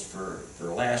utilized for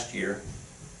last year.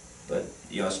 But,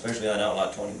 you know, especially on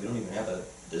Outlaw 20, we don't even have a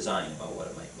design about what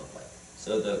it might look like.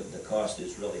 So the cost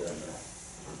is really unknown.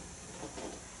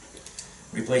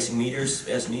 Replacing meters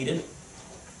as needed.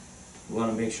 We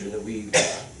want to make sure that we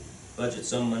budget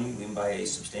some money, we can buy a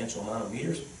substantial amount of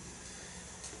meters.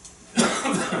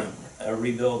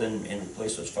 Rebuild and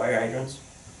replace those fire hydrants,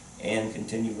 and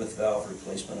continue with valve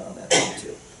replacement on that one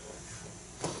too.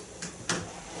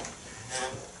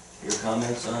 Your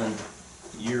comments on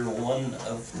year one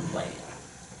of the plan?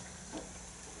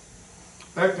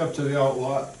 Back up to the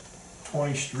Outlaw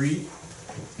 20 Street.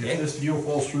 Okay. If this deal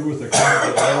falls through with the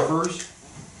current developers,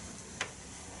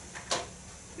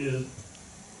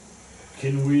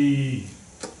 can we,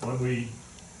 when we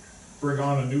bring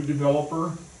on a new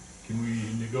developer, can we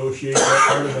negotiate that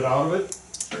part of it out of it?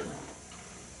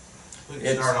 We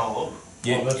can start all over.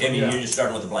 Yeah, Well, I mean, yeah. you're just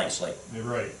starting with a blank slate. You're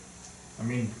right. I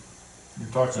mean, you're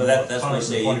talking So about that's why I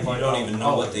say you don't even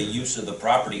know what the $125,000. use of the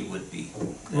property would be.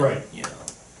 then, Right. You know.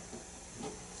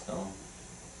 So,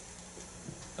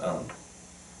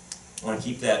 I wanna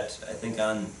keep that, I think,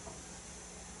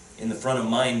 in the front of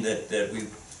mind that we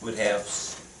would have,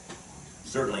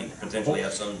 certainly, potentially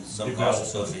have some costs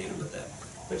associated with that,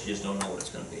 but you just don't know what it's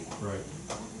gonna be. Right.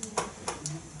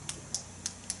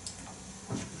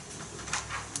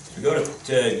 We go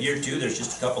to year two, there's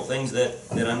just a couple things that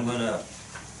I'm gonna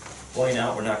point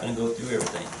out. We're not gonna go through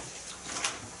everything.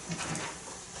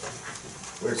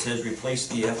 Where it says replace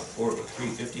the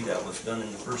F-350, that was done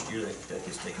in the first year, that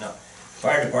gets taken out.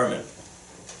 Fire department,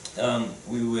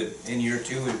 we would, in year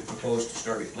two, we propose to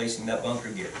start replacing that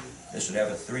bunker gear. This would have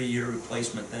a 3-year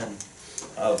replacement then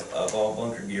of all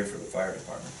bunker gear for the fire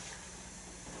department.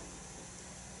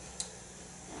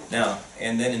 Now,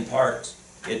 and then in parks,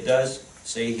 it does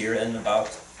say here and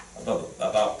about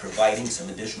providing some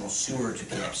additional sewer to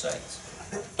campsites.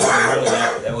 So really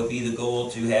that would be the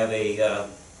goal, to have to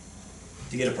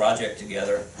get a project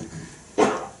together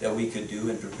that we could do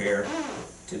and prepare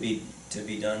to be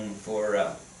done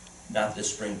for, not this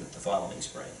spring, but the following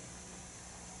spring.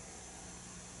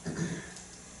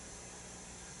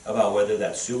 About whether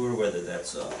that's sewer, whether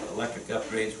that's electric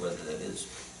upgrades, whether that is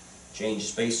change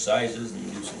space sizes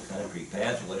and do some concrete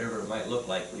pads, whatever it might look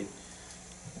like.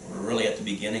 We're really at the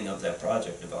beginning of that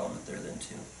project development there then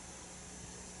too.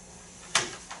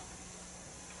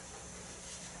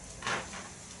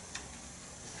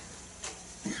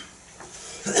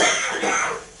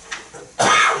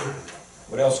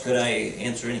 What else could I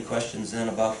answer? Any questions then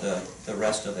about the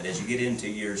rest of it? As you get into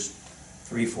years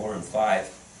 3, 4, and 5,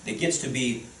 it gets to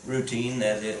be routine,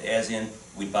 as in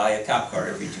we buy a cop car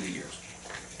every 2 years.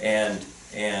 And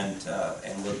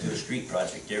we'll do a street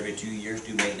project every 2 years,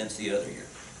 do maintenance the other year.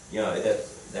 You know,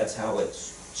 that's how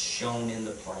it's shown in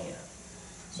the plan.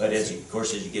 But of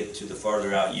course, as you get to the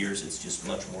farther out years, it's just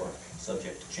much more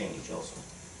subject to change also.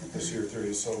 This year 3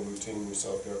 is so routine, we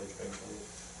self-garbage bags on it.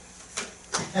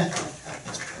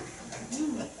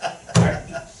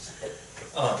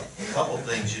 A couple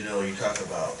things, you know, you talk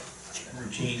about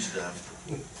routine stuff.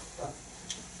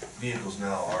 Vehicles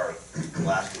now are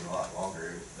lasting a lot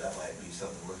longer. That might be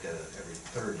something to look at every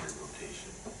 3rd-year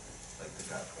rotation, like the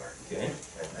cop car. Okay.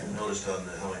 I've noticed on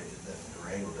how many, that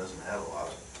Durango doesn't have a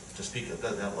lot, to speak of,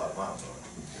 doesn't have a lot of miles on it.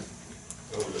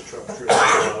 Over the truck trip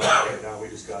right now, we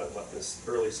just got it, this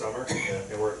early summer,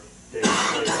 and we're dating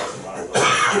 20,000 miles.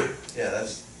 Yeah,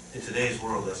 that's, in today's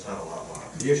world, that's not a lot of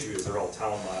miles. The issue is they're all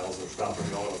town miles, they're stopping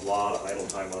and going, a lot of idle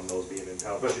time on those being in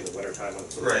town, especially in the winter time when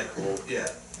it's really cold. Yeah,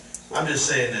 I'm just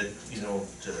saying that, you know,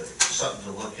 something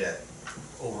to look at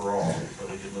overall, but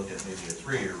we could look at maybe a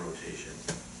 3-year rotation.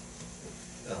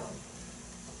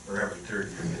 Or every 3rd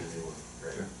year get a new one,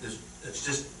 right? It's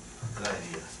just an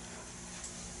idea.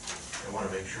 I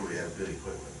wanna make sure we have good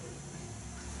equipment, but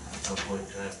at some point in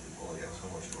time, we've only got so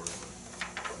much to work with.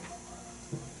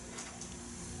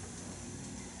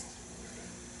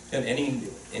 And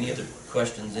any other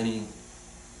questions, any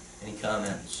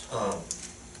comments?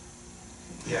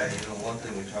 Yeah, you know, one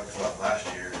thing we talked about last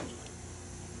year,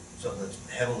 something that's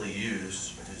heavily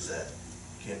used, is that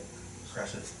Camp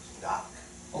Crescent dock.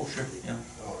 Oh, sure, yeah.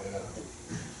 Oh, yeah.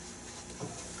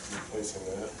 Replacing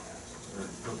that. We're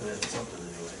looking at something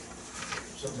anyway.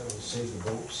 Something that will save the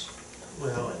boats.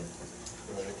 Well, and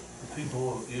Right.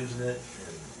 people using it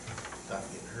and not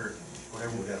getting hurt,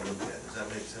 whatever we gotta look at, does that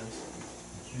make sense?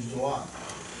 It's used a lot.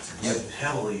 It's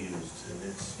heavily used, and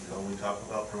it's, you know, we talk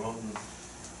about promoting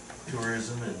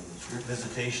tourism and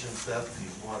visitation and stuff, you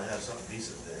wanna have something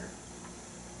decent there.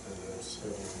 And that's,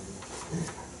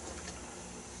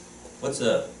 What's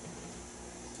a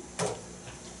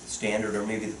standard or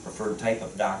maybe the preferred type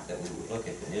of dock that we would look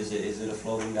at. Is it a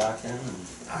floating dock then?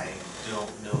 I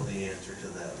don't know the answer to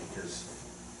that, because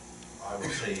I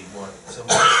would say you want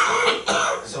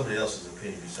somebody else's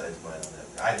opinion besides mine on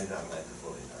that. I do not like the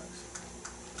floating docks.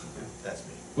 That's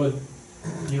me. But,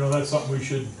 you know, that's something we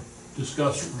should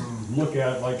discuss, or look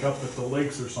at, like up at the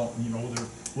lakes or something, you know,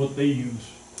 what they use.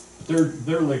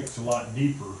 Their lake's a lot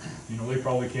deeper, you know, they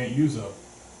probably can't use a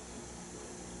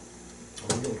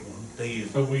They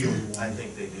use, wheeled I one.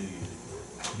 think they do use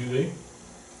it. Do they?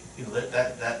 You know,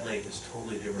 that lake is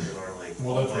totally different than our lake,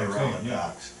 Well, all that's the way what I'm around saying, the yeah.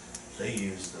 docks. They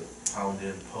use the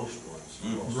pound-in post ones.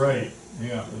 mostly. Right,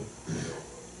 yeah.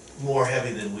 More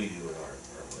heavy than we do in our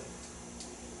lake.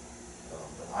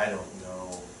 But I don't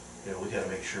know, you know, we gotta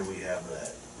make sure we have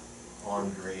that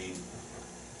on grade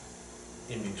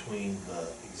in between the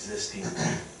existing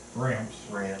Ramps.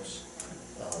 ramps.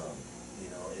 You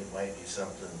know, it might be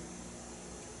something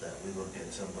that we look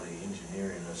at somebody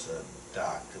engineering us a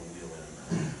dock to wheel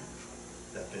in and out.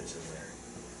 That fits in there.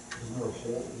 Isn't there a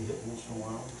hole that we hit once in a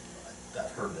while?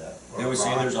 I've heard that. They always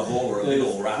say there's a hole or a There's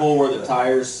little a rock. hole where the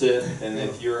tires sit, and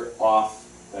if you're off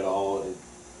at all, it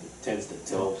tends to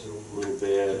tilt a little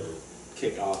bit, or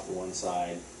kick off to one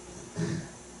side.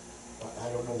 I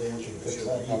don't know the answer to We fix should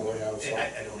that either. probably have some,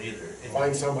 I don't either.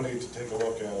 find somebody to take a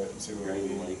look at it and see what we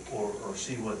need. Or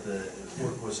see what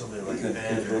work with somebody like Good,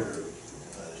 Ben good. or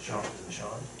Sean, is it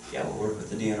Sean? Yeah, we'll work with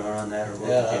the DNR on that or work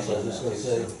Yeah, with that's what I Jason was on gonna that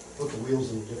say. too, so. Put the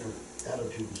wheels in different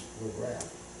attitudes with raft.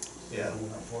 Yeah. We're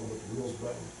not fun with the wheels,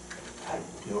 but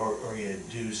Or you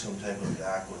do some type of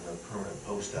dock with a permanent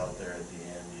post out there at the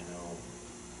end, you know.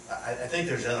 I think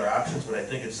there's other options, but I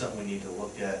think it's something we need to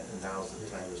look at, and now's the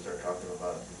time to start talking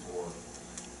about it before.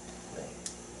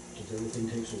 because everything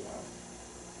takes a while.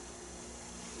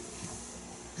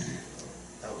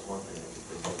 That was one thing I was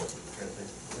trying to think,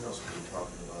 what else were we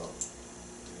talking about?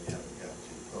 We haven't got to,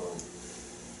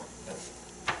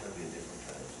 that'd be a different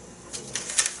time.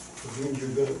 But being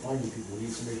you're good at finding people, we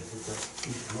need somebody to put that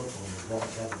each roof on, the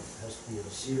roof has to be a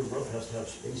cedar roof, has to have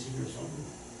spacing or something.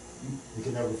 We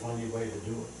can never find anybody to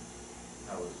do it.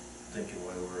 I was thinking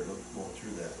while we were going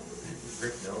through that,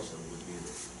 Rick Nelson would be the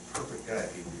perfect guy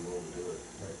if he'd be willing to do it.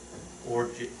 Right. Or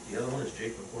the other one is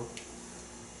Jake McCormick.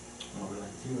 Oh, really?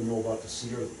 He would know about the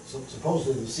cedar,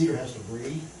 supposedly the cedar has to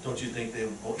breathe. Don't you think they,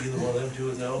 either one of them two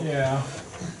would know? Yeah,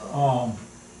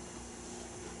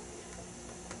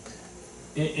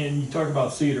 and you talk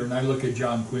about cedar, and I look at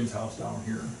John Quinn's house down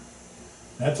here.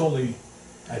 That's only,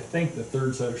 I think, the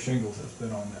third set of shingles that's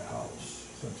been on that house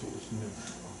since it was new.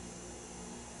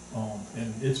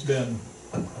 And it's been,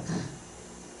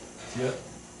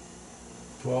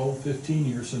 12, 15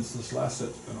 years since this last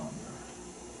set's been on there.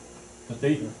 But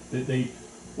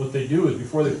what they do is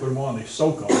before they put them on, they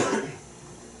soak them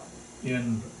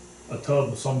in a tub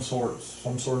of some sort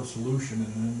of solution,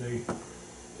 and then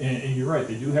and you're right,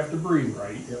 they do have to breathe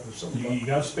right. Yeah, there's something You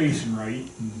got spacing right,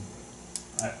 and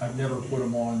I've never put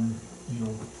them on, you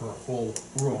know, for a full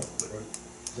roof, but,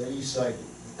 The east side,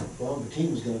 well, the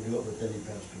team was gonna do it, but then he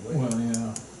passed away. well,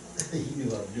 yeah. He knew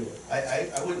how to do it.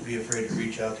 I wouldn't be afraid to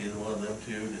reach out to either one of them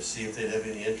two to see if they'd have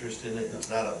any interest in it. It's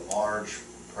not a large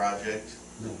project,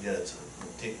 yet it's a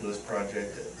meticulous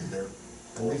project that they're,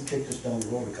 And we've kicked this down the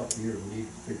road a couple of years, we need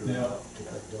to figure it Yeah. out,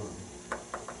 get that done.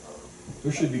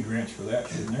 There should be grants for that,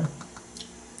 shouldn't there?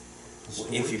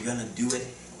 If you're gonna do it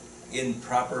in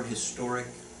proper historic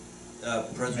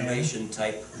preservation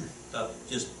type stuff,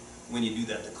 just when you do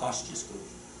that, the cost just goes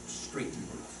straight through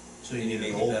the roof. so you need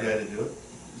Maybe an old better. guy to do it.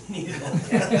 You need an old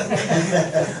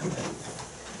guy.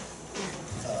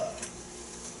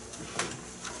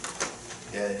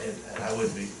 Yeah, and I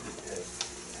would be,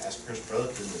 ask Chris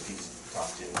Brotherton if he's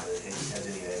talked to him, if he has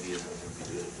any ideas on what he'd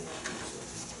be good at doing.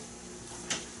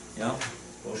 Yeah,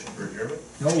 Motion for adjournment?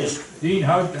 No, Dean,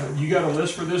 how, you got a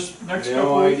list for this next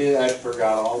couple? No idea, I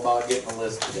forgot all about getting a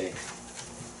list today.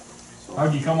 So,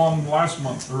 How'd you come on last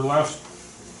month, or last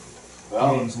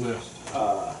well, meeting's list?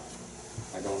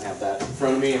 I don't have that in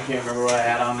front of me, I can't remember what I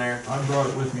had on there. I brought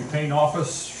it with me, paint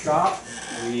office shop.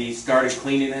 We started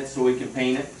cleaning it so we can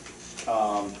paint it.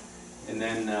 And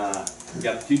then, we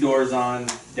got the 2 doors on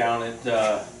down at,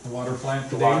 The water plant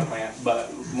the today. water plant,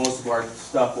 but most of our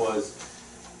stuff was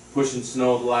pushing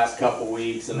snow the last couple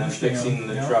weeks and then Understand, fixing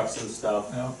the yeah. trucks and stuff.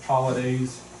 Yeah,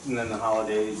 holidays. And then the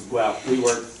holidays, well, we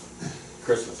worked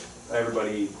Christmas.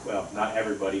 Everybody, well, not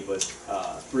everybody, but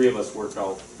 3 of us worked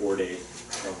all 4 days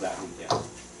of that weekend.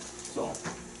 So,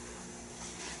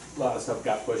 a lot of stuff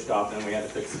got pushed off, and then we had to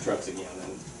fix the trucks again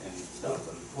and stuff.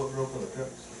 And, What broke on the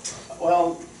trucks?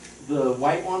 well, the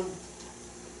white one,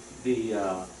 the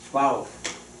plow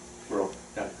broke,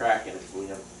 got a crack in it, so we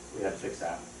had to fix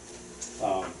that.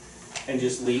 And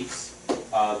just leaks,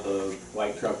 the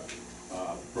white truck,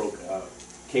 broke a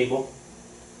cable,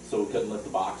 so we couldn't lift the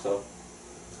box up.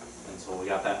 And so we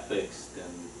got that fixed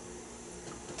and,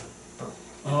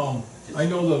 I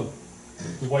know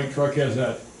the white truck has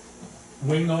that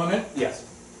wing on it. yes,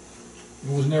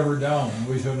 It was never down. We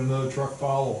always had another truck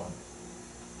following.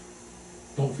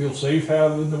 Don't feel safe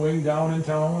having the wing down in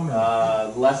town?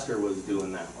 Or? Lester was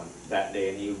doing that one that day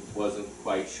and he wasn't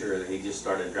quite sure that he just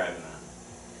started driving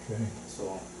that, Okay.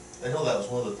 so. I know that was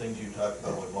one of the things you talked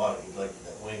about when we bought it, you'd like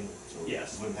that wing, so you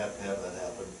Yes. wouldn't have to have that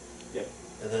happen. Yep.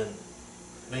 And then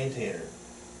maintainer.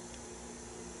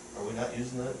 Are we not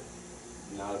using that?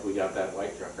 Now that we got that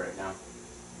white truck right now.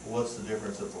 What's the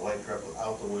difference of the white truck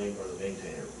without the wing or the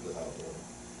maintainer without the wing?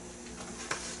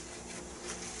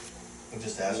 I'm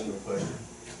just asking the question.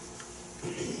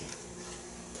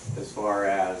 As far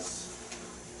as,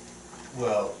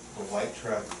 Well, the white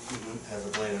truck has a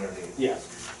blade underneath. yes,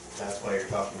 That's why you're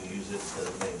talking to use it instead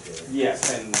of maintainer.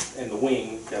 yes, and the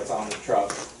wing that's on the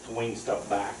truck, the wing stuff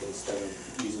back instead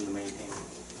of using the maintainer.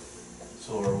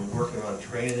 So are we working on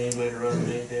training anybody to run the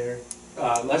maintainer?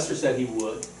 Lester said he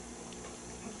would.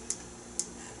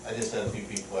 I just had a few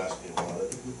people ask me about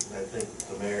it, and I think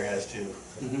the mayor has too.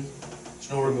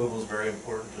 Snow removal is very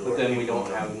important to our But then we people.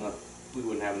 don't have enough, we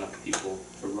wouldn't have enough people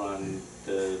to run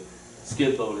the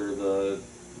skid loader, the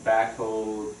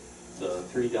backhoe, the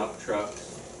 3 dump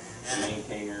trucks, the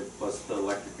maintainer, plus the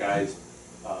electric guys,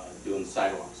 doing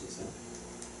sidewalks and stuff.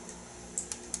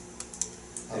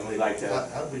 And we'd like to,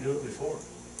 How'd we do it before?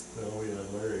 Well, we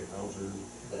had Larry Hauser.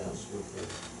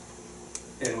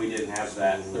 and we didn't have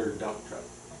that 3rd dump truck.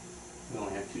 We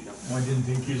only have 2 dump trucks. Well, I didn't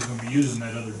think he was gonna be using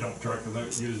that other dump truck,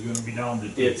 cause he was gonna be down to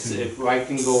two. It's, if I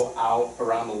can go out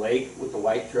around the lake with the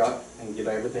white truck and get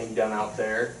everything done out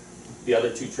there, the other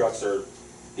 2 trucks are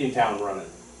in town running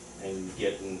and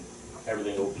getting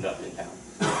everything opened up in town.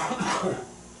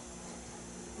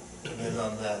 And then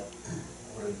on that,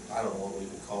 I don't know what we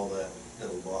can call that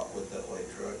we bought with that white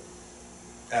truck.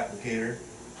 Applicator,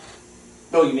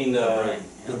 Oh, you mean the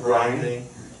the brine thing?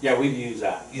 Yeah, we've used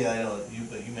that. Yeah, I know,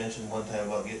 but you mentioned one time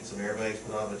about getting some airbags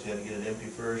put on, but you had to get it empty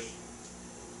first.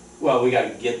 Well, we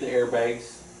gotta get the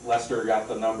airbags. Lester got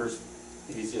the numbers.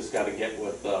 He's just gotta get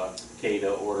with Kay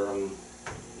to order them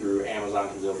through Amazon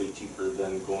because they'll be cheaper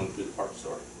than going through the parts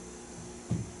store.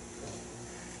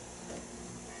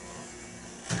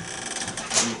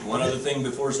 One other thing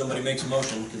before somebody makes a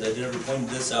motion, because I never pointed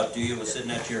this out to you, was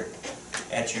sitting at your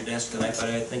desk tonight, but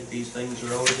I think these things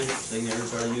are always interesting.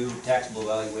 There's our new taxable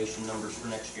valuation numbers for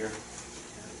next year.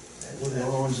 We're the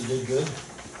only ones that did good.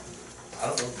 I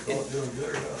don't know if it's doing good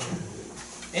or not.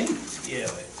 And, yeah,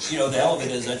 you know, the hell of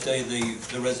it is, I tell you,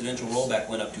 the residential rollback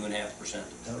went up 2.5%,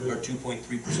 or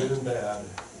 2.3%. Isn't bad.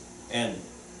 And,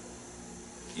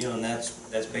 you know, and that's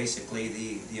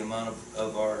basically the amount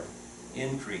of our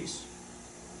increase,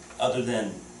 other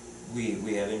than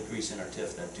we have increase in our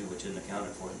TIF then too, which isn't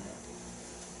accounted for in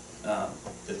that.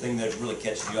 The thing that really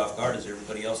catches you off guard is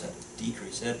everybody else had a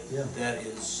decrease. That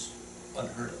is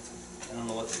unheard of. I don't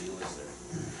know what the deal is there.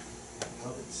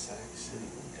 How did Sac City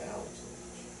go down so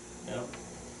much? Yeah.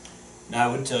 Now,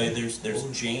 I would tell you, there's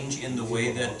a change in the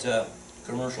way that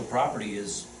commercial property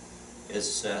is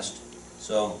assessed.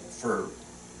 So for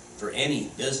any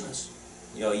business,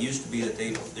 you know, it used to be that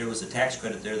there was a tax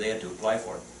credit there they had to apply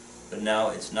for it. But now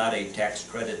it's not a tax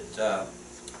credit, not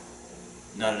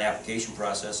an application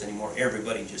process anymore.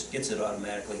 Everybody just gets it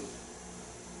automatically.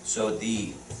 So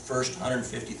the first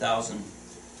 $150,000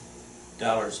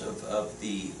 of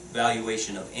the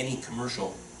valuation of any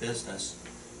commercial business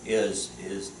is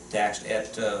taxed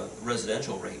at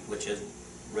residential rate, which is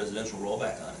residential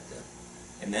rollback on it then.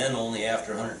 And then only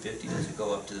after 150 does it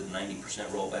go up to the 90%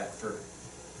 rollback for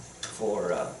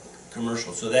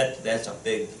commercial. So that's a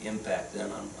big impact then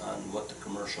on what the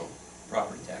commercial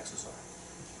property taxes are.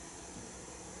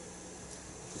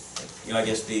 You know, I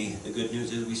guess the good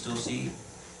news is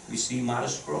we see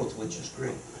modest growth, which is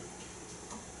great.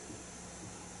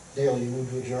 Dale, you move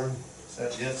to adjourn?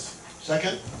 Yes.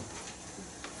 Second?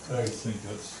 I think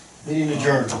that's, Meeting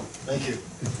adjourned. Thank you.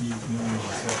 if you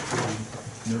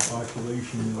know, their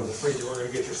population I was is. afraid you were gonna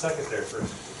get your second there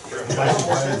first. Twice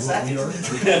as high as what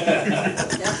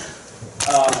we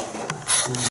are.